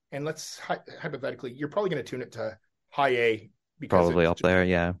drummer, and let's hypothetically, you're probably going to tune it to high A. Probably up there,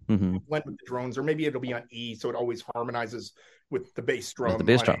 yeah. Mm-hmm. Blend with the drones, or maybe it'll be on E, so it always harmonizes with the bass drum. With the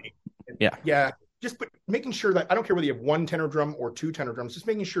bass drum. Yeah. Just making sure that, I don't care whether you have one tenor drum or two tenor drums, just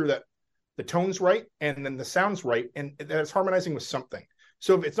making sure that the tone's right and then the sound's right, and that it's harmonizing with something.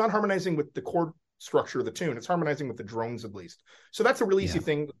 So if it's not harmonizing with the chord structure of the tune, it's harmonizing with the drones at least. So that's a really easy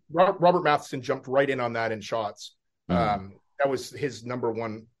thing. Robert Matheson jumped right in on that in Shots. That was his number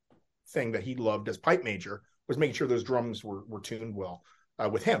one thing that he loved as pipe major, was making sure those drums were tuned well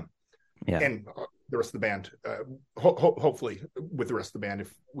with him. Yeah. And the rest of the band, hopefully with the rest of the band,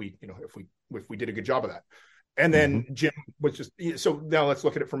 if we did a good job of that. And then Jim was just, so now let's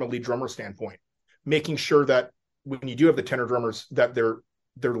look at it from a lead drummer standpoint, making sure that when you do have the tenor drummers, that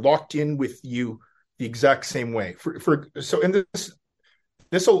they're locked in with you the exact same way. So in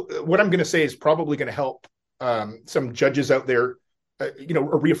this will, what I'm going to say is probably going to help some judges out there,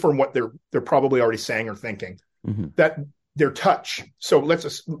 or reaffirm what they're probably already saying or thinking. That their touch. So let's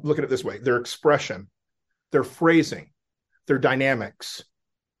just look at it this way: their expression, their phrasing, their dynamics,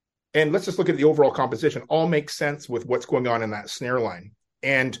 and let's just look at the overall composition. All makes sense with what's going on in that snare line.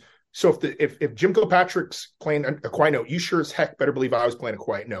 And so if Jim Kilpatrick's playing a quiet note, you sure as heck better believe I was playing a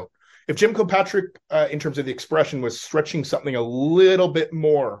quiet note. If Jim Kilpatrick, in terms of the expression, was stretching something a little bit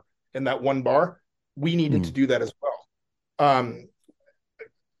more in that one bar, we needed to do that as well.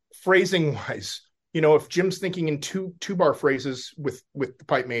 Phrasing wise, if Jim's thinking in two bar phrases with the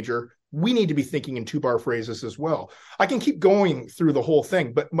pipe major, we need to be thinking in 2 bar phrases as well. I can keep going through the whole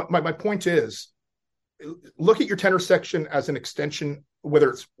thing, but my point is, look at your tenor section as an extension, whether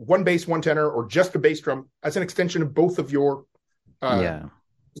it's one bass, one tenor, or just a bass drum, as an extension of both of your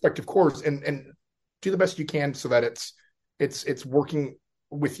respective chords, and do the best you can so that it's working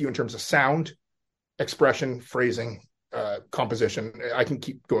with you in terms of sound, expression, phrasing, composition. I can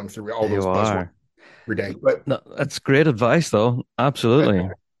keep going through all those buzzwords every day, but no, that's great advice, though. Absolutely.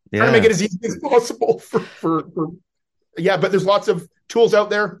 Trying to make it as easy as possible for but there's lots of tools out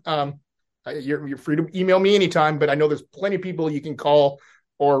there. You're free to email me anytime, but I know there's plenty of people you can call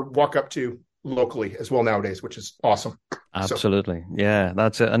or walk up to locally as well nowadays, which is awesome. Absolutely. Yeah,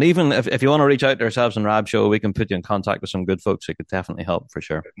 that's it. And even if you want to reach out to ourselves in Rab Show, we can put you in contact with some good folks who could definitely help for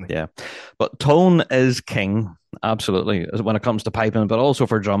sure. Yeah. But tone is king. Absolutely. When it comes to piping, but also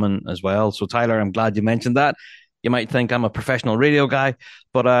for drumming as well. So Tyler, I'm glad you mentioned that. You might think I'm a professional radio guy,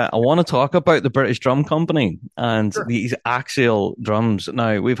 but I want to talk about the British Drum Company and these axial drums.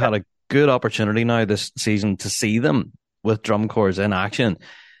 Now, we've had a good opportunity now this season to see them with drum corps in action.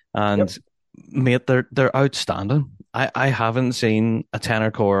 And mate, they're outstanding. I haven't seen a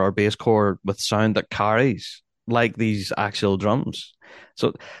tenor corps or bass corps with sound that carries like these axial drums.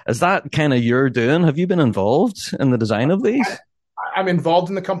 So is that kind of your doing? Have you been involved in the design of these? I'm involved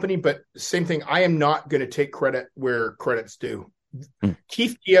in the company, but same thing. I am not going to take credit where credit's due.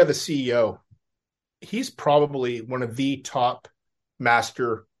 Keith Gia, the CEO, he's probably one of the top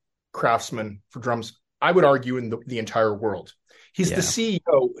master craftsmen for drums, I would argue, in the entire world. He's the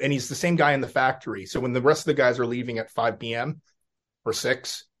CEO, and he's the same guy in the factory. So when the rest of the guys are leaving at 5 p.m. or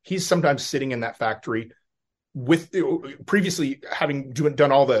 6, he's sometimes sitting in that factory with previously having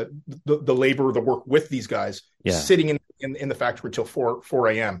done all the labor, the work with these guys, sitting in the factory until 4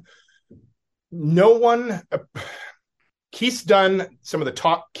 a.m. No one, Keith's done some of the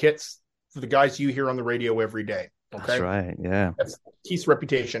top kits for the guys you hear on the radio every day. Okay? That's right. Yeah. That's Keith's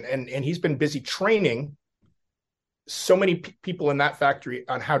reputation. And he's been busy training so many people in that factory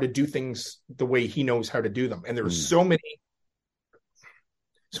on how to do things the way he knows how to do them. And there's so many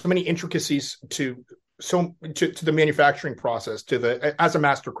intricacies to the manufacturing process, as a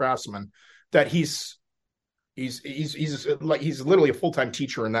master craftsman, that he's literally a full-time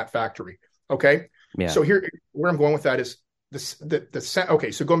teacher in that factory. Okay. Yeah. So here, where I'm going with that is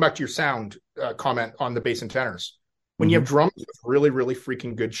okay. So going back to your sound comment on the bass and tenors, when you have drums with really, really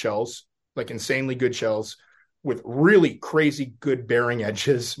freaking good shells, like insanely good shells with really crazy good bearing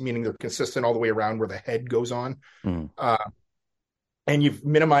edges, meaning they're consistent all the way around where the head goes on. And you've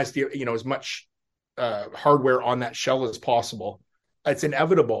minimized as much hardware on that shell as possible, it's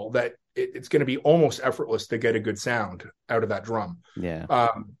inevitable that it's going to be almost effortless to get a good sound out of that drum. Yeah.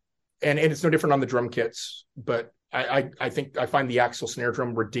 And it's no different on the drum kits, but I think I find the axial snare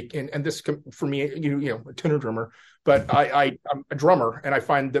drum ridiculous. And this, for me, a tenor drummer, but I'm a drummer, and I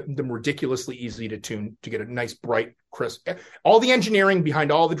find them ridiculously easy to tune to get a nice, bright, crisp. All the engineering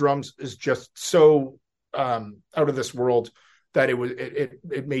behind all the drums is just so out of this world that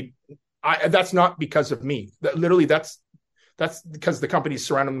it made. That's not because of me. That's because the companies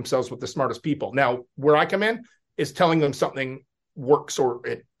surrounding themselves with the smartest people. Now, where I come in is telling them something works or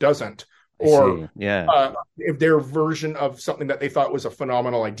it doesn't, or if their version of something that they thought was a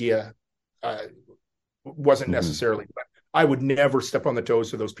phenomenal idea wasn't necessarily. But I would never step on the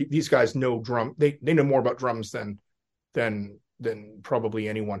toes of those people. These guys know drum. They know more about drums than probably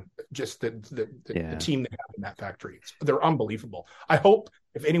anyone. Just the team they have in that factory. They're unbelievable. I hope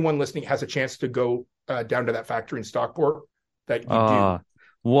if anyone listening has a chance to go down to that factory in Stockport, that you do.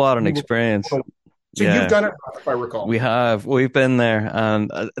 What an experience. So you've done it, if I recall. We've been there,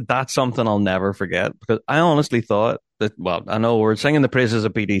 and that's something I'll never forget, because I honestly thought that, well, I know we're singing the praises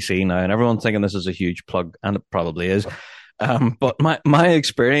of PDC now, and everyone's thinking this is a huge plug, and it probably is. But my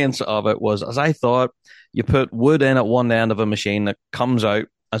experience of it was, as I thought, You put wood in at one end of a machine that comes out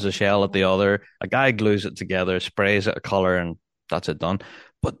as a shell at the other. A guy glues it together, sprays it a color, and that's it done.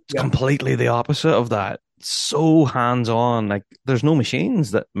 But it's completely the opposite of that. So hands-on. Like, there's no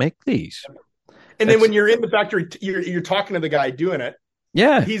machines that make these. And then when you're in the factory, you're talking to the guy doing it.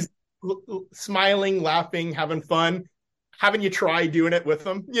 Yeah. He's smiling, laughing, having fun. Haven't you try doing it with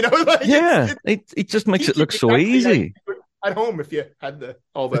him? You know, like it just makes it look so easy. At home, if you had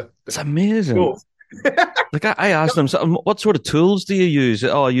all the it's amazing. Tools. Like I asked him, so what sort of tools do you use?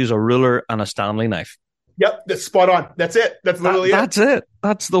 Oh, I use a ruler and a Stanley knife. Yep, that's spot on. That's it. That's literally that's it.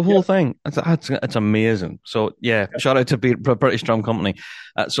 That's the whole thing. It's amazing. So shout out to British Drum Company.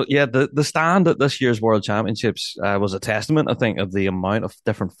 The stand at this year's World Championships was a testament, I think, of the amount of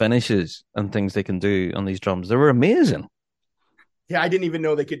different finishes and things they can do on these drums. They were amazing. Yeah, I didn't even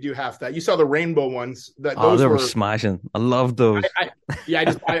know they could do half that. You saw the rainbow ones. They were smashing. I loved those. I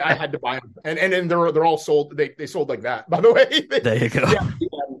had to buy them, and they're all sold. They sold like that. By the way, there you go.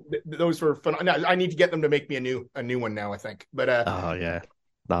 Those were fun. I need to get them to make me a new one now, I think. But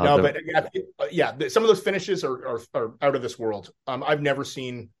some of those finishes are out of this world. I've never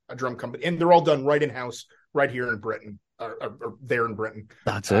seen a drum company, and they're all done right in house, right here in Britain, or there in Britain.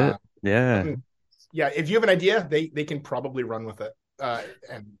 That's it. Yeah. Yeah, if you have an idea, they can probably run with it,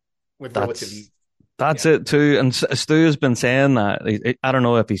 and with relative ease. That's it too. And Stu has been saying that. I don't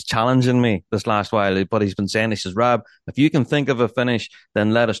know if he's challenging me this last while, but he's been saying, he says, Rab, if you can think of a finish,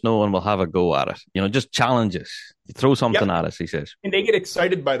 then let us know and we'll have a go at it. You know, just challenge us. Throw something at us, he says. And they get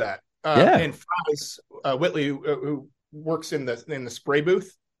excited by that. And Franz Whitley, who works in the spray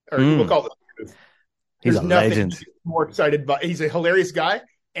booth, or we'll call it the booth. He's a legend. More excited by. He's a hilarious guy,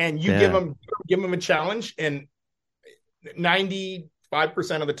 and you give him a challenge, and 95%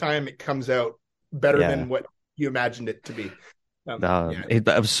 of the time it comes out better than what you imagined it to be. It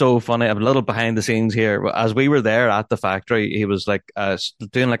was so funny. I'm a little behind the scenes here. As we were there at the factory, he was like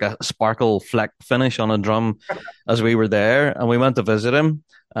doing like a sparkle fleck finish on a drum as we were there, and we went to visit him.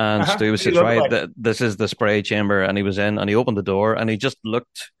 And Stu said, right, this is the spray chamber. And he was in, and he opened the door, and he just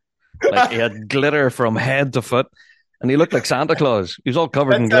looked like he had glitter from head to foot, and he looked like Santa Claus. He was all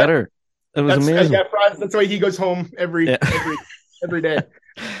covered in glitter. It was amazing. That's why he goes home every day.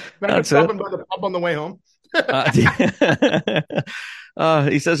 That's stopping by the pub on the way home.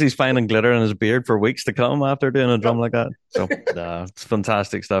 He says he's finding glitter in his beard for weeks to come after doing a drum like that. So it's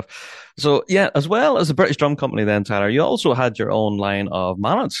fantastic stuff. So as well as the British Drum Company then, Tyler, you also had your own line of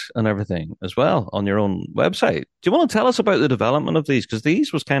mallets and everything as well on your own website. Do you want to tell us about the development of these? Because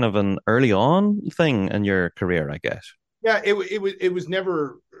these was kind of an early on thing in your career, I guess. Yeah, it was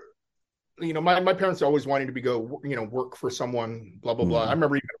never... You know, my parents always wanted to work for someone, blah, blah, blah. I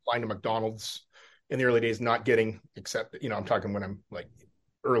remember even applying to McDonald's in the early days, not getting accepted. You know, I'm talking when I'm like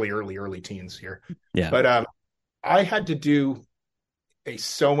early teens here. Yeah. But I had to do a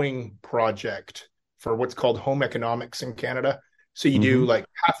sewing project for what's called home economics in Canada. So you do like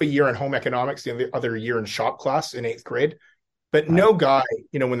half a year in home economics, the other year in shop class in 8th grade. But no guy,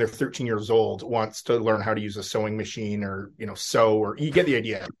 you know, when they're 13 years old wants to learn how to use a sewing machine or, you know, sew, or you get the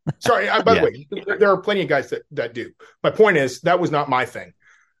idea. Sorry, by the way, there are plenty of guys that do. My point is that was not my thing.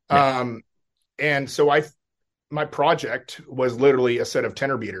 Yeah. And so my project was literally a set of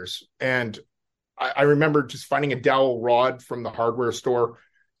tenor beaters. And I remember just finding a dowel rod from the hardware store,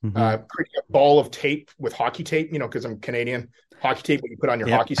 creating a ball of tape with hockey tape, you know, because I'm Canadian, hockey tape that you put on your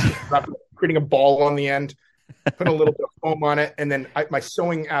hockey stick, creating a ball on the end. Put a little bit of foam on it, and then my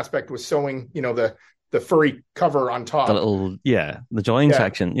sewing aspect was sewing, you know, the furry cover on top. The little, the join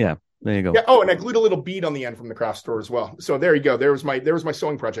section. Yeah, there you go. Yeah. Oh, and I glued a little bead on the end from the craft store as well. So there you go. There was my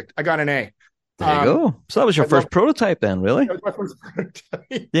sewing project. I got an A. There you go. So that was your first prototype then, really? That was my first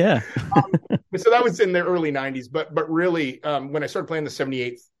prototype. Yeah. So that was in the early 90s, but really, when I started playing the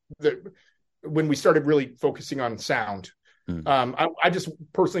 78th, when we started really focusing on sound, I just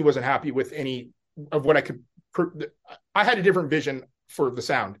personally wasn't happy with any of what I could. I had a different vision for the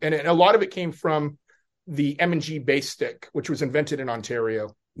sound, and a lot of it came from the M&G bass stick, which was invented in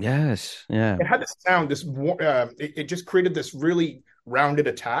Ontario. Yes, yeah. It had this sound, it just created this really rounded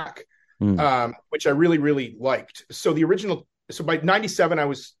attack, which I really, really liked. So by 97, I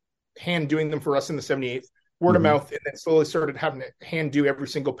was hand doing them for us in the 78th, word of mouth, and then slowly started having to hand do every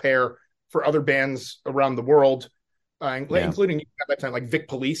single pair for other bands around the world. Including at that time, like Vic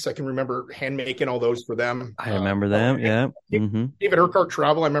Police. I can remember hand making all those for them. I remember them. Yeah. David Urquhart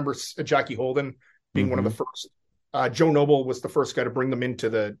Travel. I remember Jackie Holden being one of the first. Joe Noble was the first guy to bring them into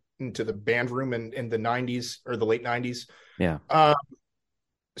the band room in the 90s or the late 90s. Yeah. And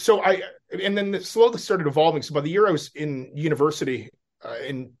then it slowly started evolving. So by the year I was in university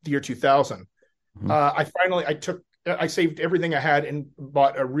in the year 2000, I saved everything I had and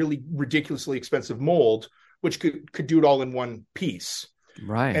bought a really ridiculously expensive mold, which could do it all in one piece.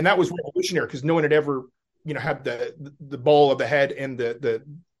 Right. And that was revolutionary because no one had ever, had the ball of the head and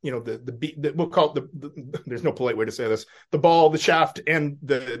we'll call it there's no polite way to say this, the ball, the shaft, and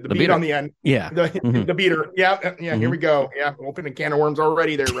the bead on the end. Yeah. The beater. Yeah. Here we go. Yeah. Opening a can of worms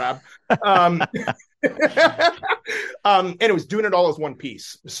already there, Rab. And it was doing it all as one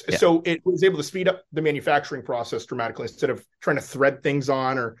piece. Yeah. So it was able to speed up the manufacturing process dramatically instead of trying to thread things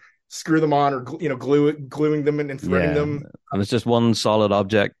on or screw them on or gluing them and threading them. And it's just one solid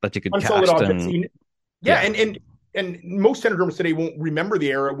object that you could cast. And most tenor today won't remember the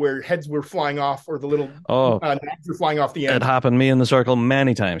era where heads were flying off or the little knobs were flying off the end. It happened to me in the circle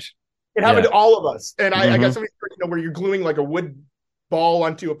many times. It happened to all of us. And I got somebody where you're gluing like a wood ball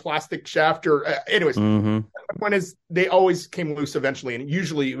onto a plastic shaft or anyways. The point is they always came loose eventually, and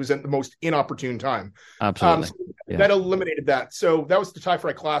usually it was at the most inopportune time. Absolutely. That eliminated that. So that was the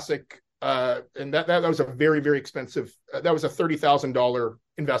Tie-Fry Classic. And that was a very, very expensive. That was a $30,000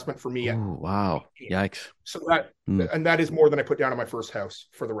 investment for me. Ooh, wow! Yikes! So and that is more than I put down on my first house,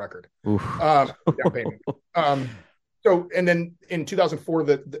 for the record. Down payment. So and then in 2004,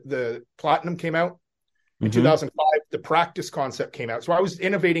 the Platinum came out. In 2005, the Practice concept came out. So I was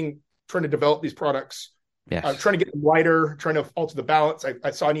innovating, trying to develop these products. Yes. Trying to get them lighter, trying to alter the balance.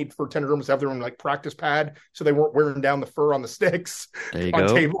 I saw a need for tenor drummers to have their own practice pad, so they weren't wearing down the fur on the sticks on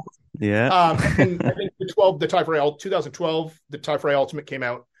tables. Yeah. And I think the Tie-Fry 2012, the Tie-Fry Ultimate came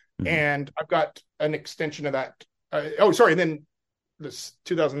out, and I've got an extension of that. And then this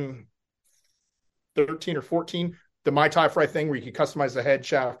 2013 or 14, the My Tie-Fry thing where you can customize the head,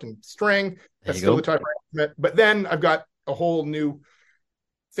 shaft, and string. That's still the Tie-Fry Ultimate. But then I've got a whole new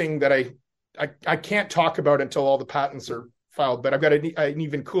thing that I can't talk about until all the patents are filed, but I've got an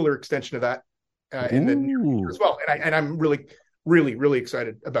even cooler extension of that in the near future as well. And I'm really, really, really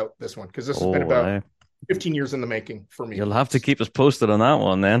excited about this one because this has been about 15 years in the making for me. You'll have to keep us posted on that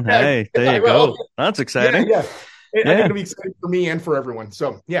one then. Hey, there you go. That's exciting. Yeah. I think it'll be exciting for me and for everyone.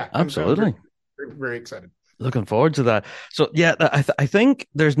 So yeah, absolutely. I'm very, very excited. Looking forward to that. So yeah, I think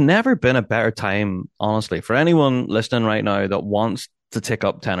there's never been a better time, honestly, for anyone listening right now that wants to take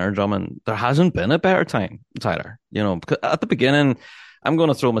up tenor drumming. There hasn't been a better time, Tyler. Because at the beginning, I'm going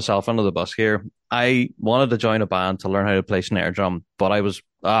to throw myself under the bus here. I wanted to join a band to learn how to play snare drum, but I was,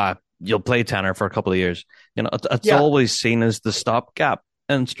 you'll play tenor for a couple of years. It's always seen as the stopgap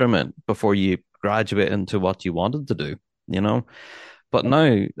instrument before you graduate into what you wanted to do, But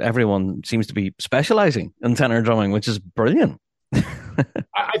now everyone seems to be specializing in tenor drumming, which is brilliant.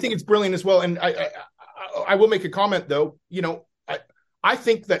 I think it's brilliant as well. And I will make a comment, though. I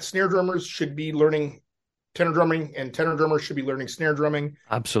think that snare drummers should be learning tenor drumming and tenor drummers should be learning snare drumming.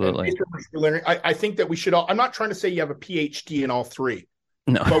 Absolutely. I think that we should all, I'm not trying to say you have a PhD in all three.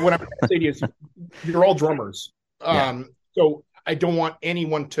 No. But what I'm trying to say to you is you're all drummers. So I don't want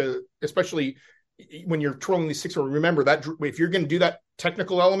anyone to, especially when you're twirling these sticks, remember that if you're going to do that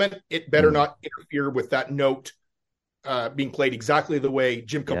technical element, it better not interfere with that note being played exactly the way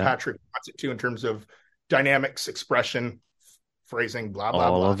Jim Kilpatrick wants it to in terms of dynamics, expression, phrasing, blah, blah,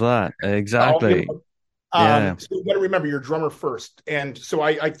 all blah. All of that. Exactly. So you got to remember you're a drummer first. And so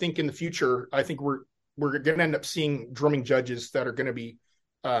I think in the future, I think we're going to end up seeing drumming judges that are going to be,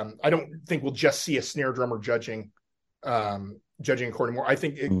 I don't think we'll just see a snare drummer judging according more. I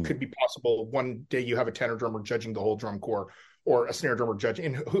think it could be possible one day you have a tenor drummer judging the whole drum corps or a snare drummer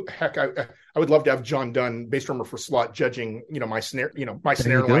judging. And heck, I would love to have John Dunn, bass drummer for Slot, judging, my snare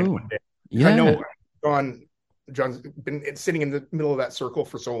line one day. Yeah. I know John's been sitting in the middle of that circle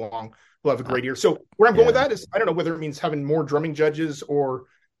for so long. We'll have a great year. So where I'm going with that is, I don't know whether it means having more drumming judges or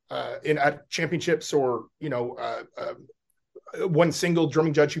at championships or, one single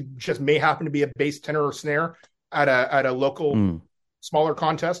drumming judge who just may happen to be a bass, tenor, or snare at a local smaller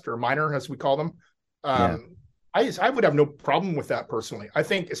contest or minor, as we call them. I would have no problem with that personally. I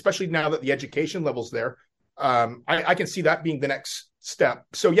think, especially now that the education level's there, I can see that being the next step.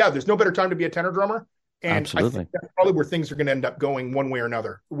 So yeah, there's no better time to be a tenor drummer. And absolutely. I think that's probably where things are going to end up going one way or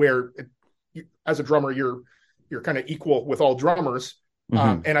another, where as a drummer, you're kind of equal with all drummers.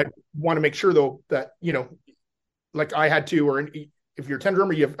 And I want to make sure though that, like I had to, or if you're a tenor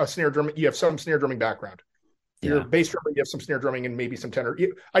drummer, you have a snare drum, you have some snare drumming background. If you're a bass drummer, you have some snare drumming and maybe some tenor.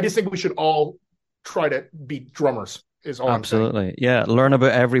 I just think we should all try to be drummers is all absolutely. I'm saying. Yeah. Learn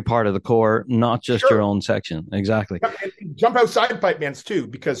about every part of the core, not just your own section. Exactly. And jump outside pipe bands too,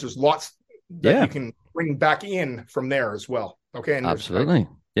 because there's lots that you can bring back in from there as well. Okay. And absolutely.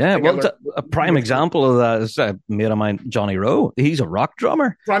 Yeah, well, a prime example of that is a mate of mine, Johnny Rowe. He's a rock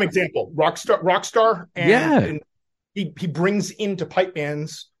drummer. Prime example, rock star, and he brings into pipe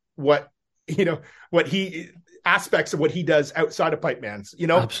bands what he aspects of what he does outside of pipe bands.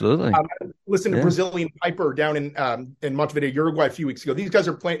 Absolutely. Listen to Brazilian Piper down in Montevideo, Uruguay a few weeks ago. These guys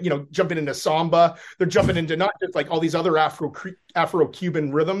are playing, jumping into samba. They're jumping into not just like all these other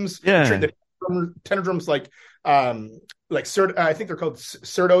Afro-Cuban rhythms. Yeah. The tenor drums like I think they're called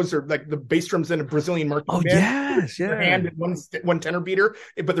surdos, or like the bass drums in a Brazilian marching band. Yes, yeah. Hand and one tenor beater,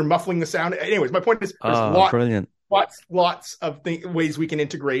 but they're muffling the sound. Anyways, my point is there's lots of ways we can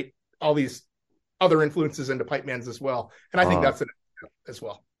integrate all these other influences into pipe bands as well. And I think that's it as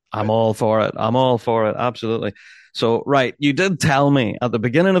well. I'm all for it. Absolutely. So, right. You did tell me at the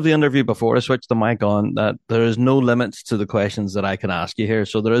beginning of the interview before I switched the mic on that there is no limits to the questions that I can ask you here.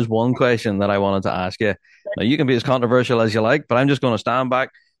 So there is one question that I wanted to ask you. Now, you can be as controversial as you like, but I'm just going to stand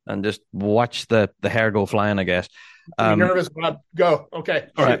back and just watch the hair go flying, I guess. I'm nervous, but go. Okay.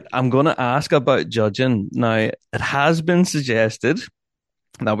 All right. I'm going to ask about judging. Now, it has been suggested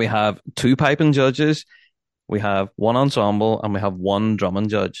that we have 2 piping judges, we have 1 ensemble, and we have 1 drumming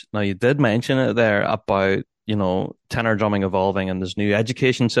judge. Now, you did mention it there about, tenor drumming evolving, and there's new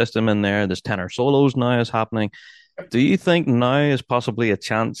education system in there. There's tenor solos now is happening. Do you think now is possibly a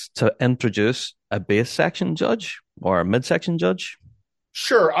chance to introduce a bass section judge or a mid-section judge?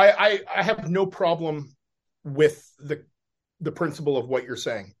 Sure. I have no problem with the principle of what you're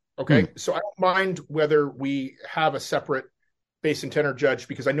saying. Okay. So I don't mind whether we have a separate bass and tenor judge,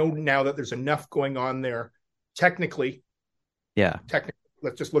 because I know now that there's enough going on there technically. Yeah.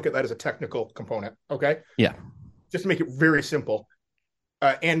 Let's just look at that as a technical component. Okay. Yeah. Just to make it very simple,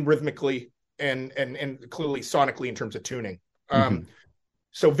 and rhythmically and clearly sonically in terms of tuning.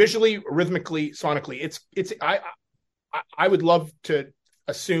 So visually, rhythmically, sonically, I would love to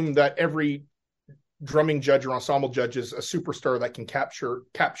assume that every drumming judge or ensemble judge is a superstar that can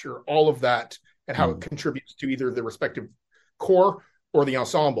capture all of that and how it contributes to either the respective core or the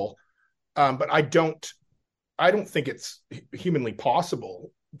ensemble. But I don't think it's humanly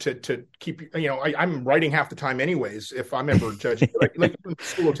possible to keep, I'm writing half the time anyways, if I'm ever judging. like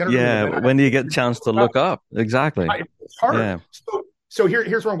school of tenor. Yeah, when you get a chance to look up. Exactly. It's hard. Yeah. So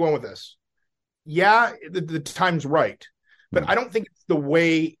here's where I'm going with this. Yeah, the time's right, but I don't think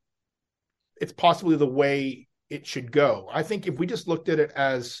it's possibly the way it should go. I think if we just looked at it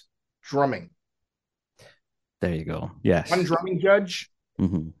as drumming. There you go. Yes. One drumming judge.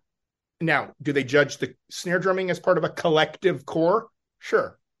 Mm-hmm. Now, do they judge the snare drumming as part of a collective core?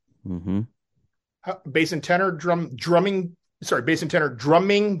 Sure. Mm-hmm. Bass and tenor drumming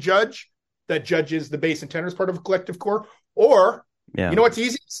judge that judges the bass and tenor as part of a collective core. Or, you know what's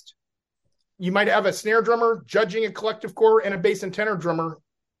easiest? You might have a snare drummer judging a collective core and a bass and tenor drummer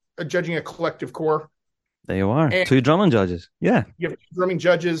judging a collective core. There you are. And 2 drumming judges. Yeah. You have 2 drumming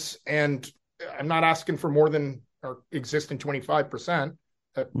judges, and I'm not asking for more than our existing 25%.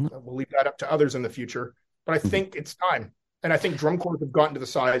 We'll leave that up to others in the future. But I think it's time. And I think drum corps have gotten to the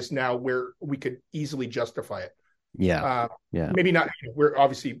size now where we could easily justify it. Yeah. Maybe not. We're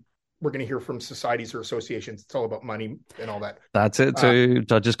going to hear from societies or associations. It's all about money and all that. That's it too.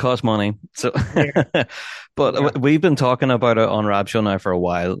 Judges cost money. So, but we've been talking about it on Rab Show now for a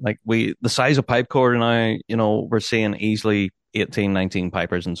while. Like the size of pipe corps now, we're seeing easily 18, 19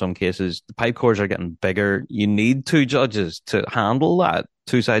 pipers in some cases. The pipe corps are getting bigger. You need 2 judges to handle that,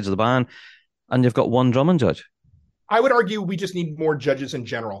 2 sides of the band, and you've got 1 drumming judge. I would argue we just need more judges in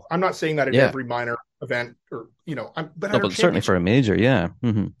general. I'm not saying that at every minor event, or but certainly for a major, yeah.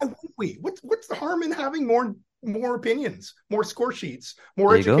 Mm-hmm. Why wouldn't we? What's the harm in having more opinions, more score sheets,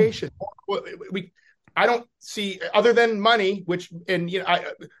 more education? I don't see, other than money, which the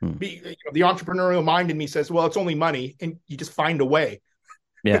entrepreneurial mind in me says, well, it's only money, and you just find a way.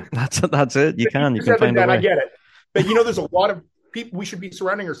 Yeah, that's it. You can find a way. I get it, but there's a lot of people. We should be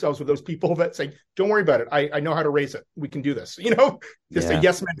surrounding ourselves with those people that say, "Don't worry about it. I know how to raise it. We can do this." Just a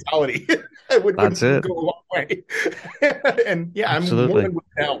yes mentality. would go a long way. And absolutely. I'm more than willing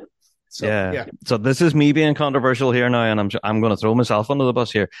to help. So, So this is me being controversial here now, and I'm going to throw myself under the bus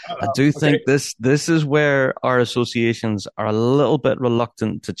here. I do think this is where our associations are a little bit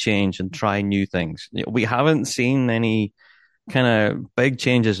reluctant to change and try new things. We haven't seen any kind of big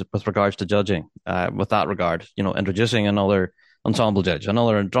changes with regards to judging. With that regard, introducing another ensemble judge,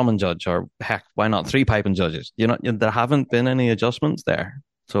 another drumming judge, or heck, why not 3 piping judges? There haven't been any adjustments there.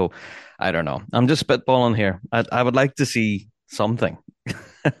 So I don't know. I'm just spitballing here. I would like to see something.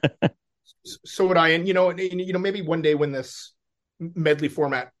 So would I, and maybe one day when this medley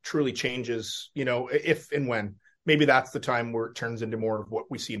format truly changes, if and when, maybe that's the time where it turns into more of what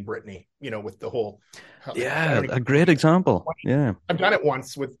we see in Brittany, with the whole. Yeah, a great example. Yeah. I've done it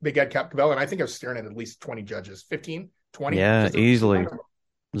once with Big Ed Capcabella, and I think I was staring at least 20 judges, 15, 20. Yeah, easily.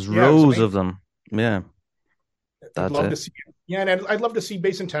 There's rows of them. Yeah. I'd love to see it. Yeah, and I'd love to see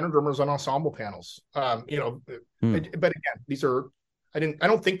bass and tenor drummers on ensemble panels. But again, these are I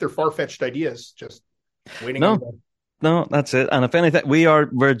don't think they're far-fetched ideas. Just waiting. No, that's it. And if anything,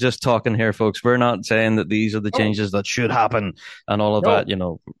 we're just talking here, folks. We're not saying that these are the changes that should happen and all of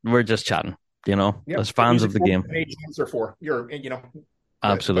that. We're just chatting. As fans of the game. Are for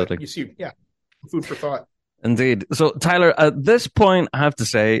absolutely. You see, food for thought. Indeed. So, Tyler, at this point, I have to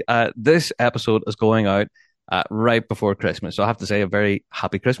say, this episode is going out right before Christmas. So I have to say a very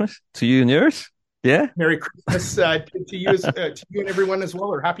happy Christmas to you and yours. Yeah. Merry Christmas to you, to you and everyone as well,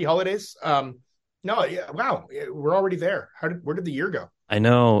 or happy holidays. Wow, we're already there. Where did the year go? I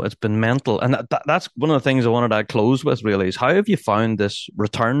know, it's been mental. And that's one of the things I wanted to close with, really, is how have you found this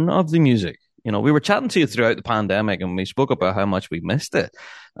return of the music? We were chatting to you throughout the pandemic and we spoke about how much we missed it.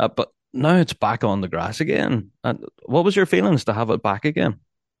 But now it's back on the grass again. And what was your feelings to have it back again?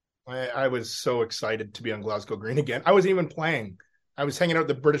 I was so excited to be on Glasgow Green again. I wasn't even playing. I was hanging out at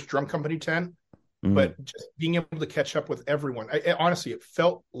the British Drum Company tent, but just being able to catch up with everyone. Honestly, it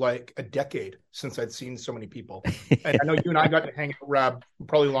felt like a decade since I'd seen so many people. And I know you and I got to hang out, Rob,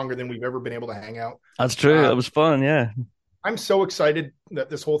 probably longer than we've ever been able to hang out. That's true. It was fun, yeah. I'm so excited that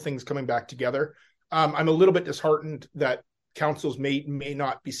this whole thing's coming back together. I'm a little bit disheartened that councils may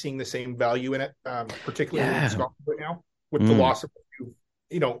not be seeing the same value in it, particularly in Scotland right now with the loss of,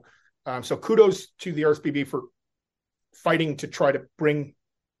 so kudos to the RSPB for fighting to try to bring,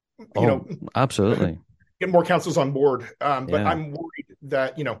 absolutely get more councils on board. But I'm worried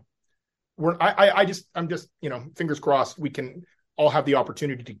that, I'm just, fingers crossed we can all have the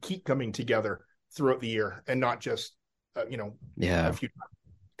opportunity to keep coming together throughout the year and not just, a few times.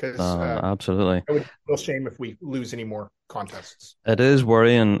 Because absolutely, I would feel shame if we lose any more contests. It is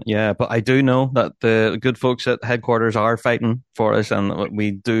worrying, but I do know that the good folks at headquarters are fighting for us, and we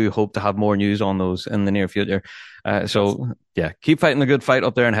do hope to have more news on those in the near future. Keep fighting the good fight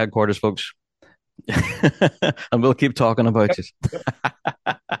up there in headquarters, folks. And we'll keep talking about you.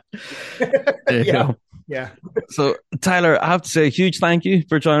 There you go. Yeah. So, Tyler, I have to say a huge thank you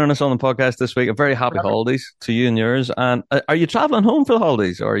for joining us on the podcast this week. A very happy holidays to you and yours. And are you traveling home for the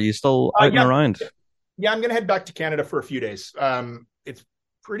holidays, or are you still out and around? Yeah, I'm going to head back to Canada for a few days. It's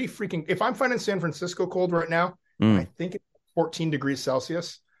pretty freaking... If I'm finding San Francisco cold right now, I think it's 14 degrees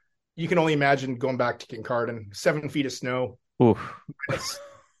Celsius. You can only imagine going back to Kincardine. 7 feet of snow.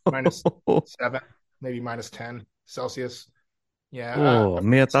 Minus 7, maybe minus 10 Celsius. Yeah.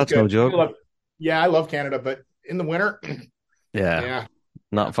 Mate, that's no joke. I love Canada, but in the winter,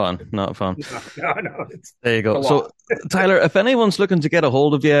 not fun. No. There you go. So, Tyler, if anyone's looking to get a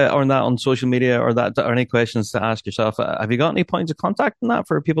hold of you or that on social media or any questions to ask yourself, have you got any points of contact in that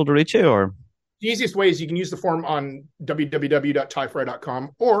for people to reach you? Or the easiest way is you can use the form on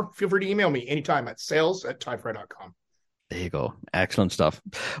www.tyfry.com, or feel free to email me anytime at sales@tyfry.com. There you go. Excellent stuff.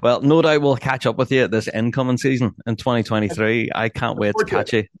 Well, no doubt we'll catch up with you at this incoming season in 2023. I can't wait to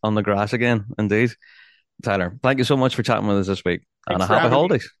catch you on the grass again. Indeed. Tyler, thank you so much for chatting with us this week. Thanks, and happy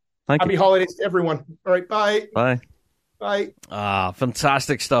holidays. Thank you. Happy holidays to everyone. All right. Bye. Bye. Bye.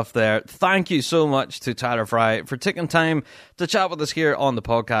 Fantastic stuff there. Thank you so much to Tyler Fry for taking time to chat with us here on the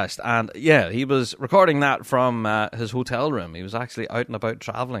podcast. And he was recording that from his hotel room. He was actually out and about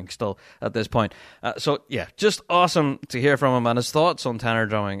traveling still at this point. Just awesome to hear from him and his thoughts on tenor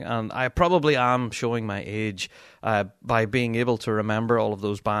drumming. And I probably am showing my age by being able to remember all of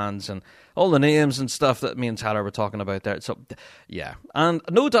those bands and all the names and stuff that me and Tyler were talking about there. So, and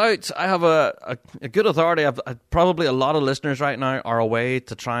no doubt I have a good authority. I've probably a lot of listeners right now are away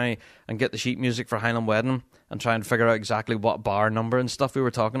to try and get the sheet music for Highland Wedding and try and figure out exactly what bar number and stuff we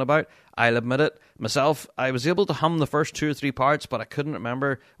were talking about. I'll admit it. Myself, I was able to hum the first 2 or 3 parts, but I couldn't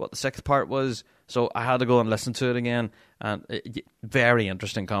remember what the 6th part was, so I had to go and listen to it again. And very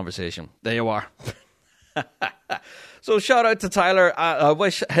interesting conversation. There you are. So shout out to Tyler. I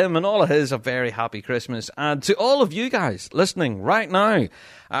wish him and all of his a very happy Christmas. And to all of you guys listening right now,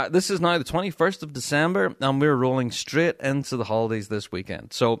 this is now the 21st of December and we're rolling straight into the holidays this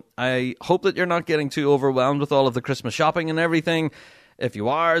weekend. So I hope that you're not getting too overwhelmed with all of the Christmas shopping and everything. If you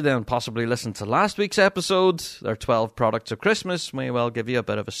are, then possibly listen to last week's episode. Their 12 products of Christmas may well give you a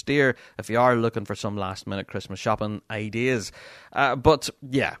bit of a steer if you are looking for some last-minute Christmas shopping ideas. But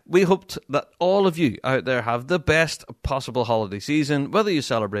yeah, we hoped that all of you out there have the best possible holiday season, whether you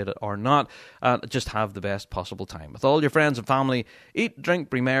celebrate it or not, and just have the best possible time. With all your friends and family, eat,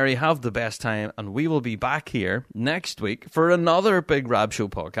 drink, be merry, have the best time, and we will be back here next week for another Big Rab Show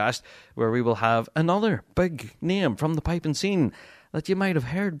podcast, where we will have another big name from the piping scene that you might have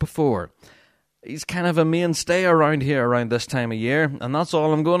heard before. He's kind of a mainstay around here around this time of year, and that's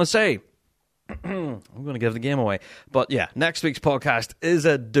all I'm going to say. I'm going to give the game away. But yeah, next week's podcast is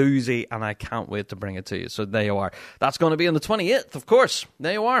a doozy, and I can't wait to bring it to you. So there you are. That's going to be on the 28th, of course.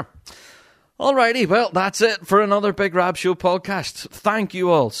 There you are. Alrighty, well, that's it for another Big Rab Show podcast. Thank you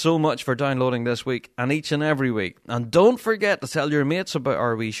all so much for downloading this week and each and every week. And don't forget to tell your mates about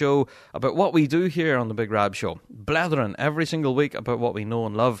our wee show, about what we do here on the Big Rab Show. Blethering every single week about what we know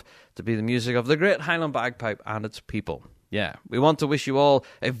and love to be the music of the great Highland Bagpipe and its people. Yeah, we want to wish you all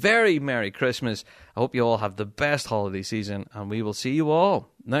a very Merry Christmas. I hope you all have the best holiday season, and we will see you all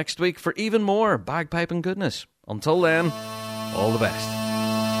next week for even more bagpipe and goodness. Until then, all the best.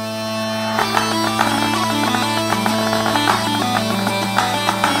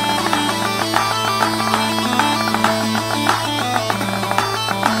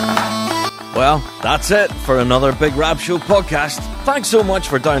 Well, that's it for another Big Rab Show podcast. Thanks so much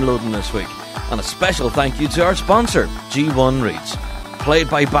for downloading this week. And a special thank you to our sponsor, G1 Reeds. Played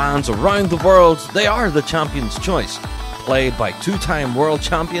by bands around the world, they are the champion's choice. Played by two-time world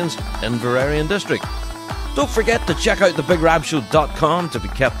champions in Verarian District. Don't forget to check out thebigrabshow.com to be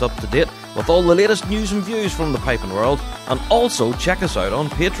kept up to date with all the latest news and views from the piping world, and also check us out on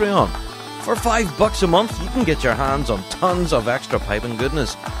Patreon. For $5 a month, you can get your hands on tons of extra piping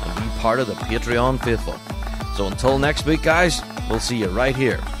goodness and be part of the Patreon faithful. So until next week, guys, we'll see you right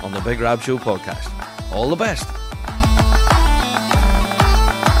here on the Big Rab Show podcast. All the best.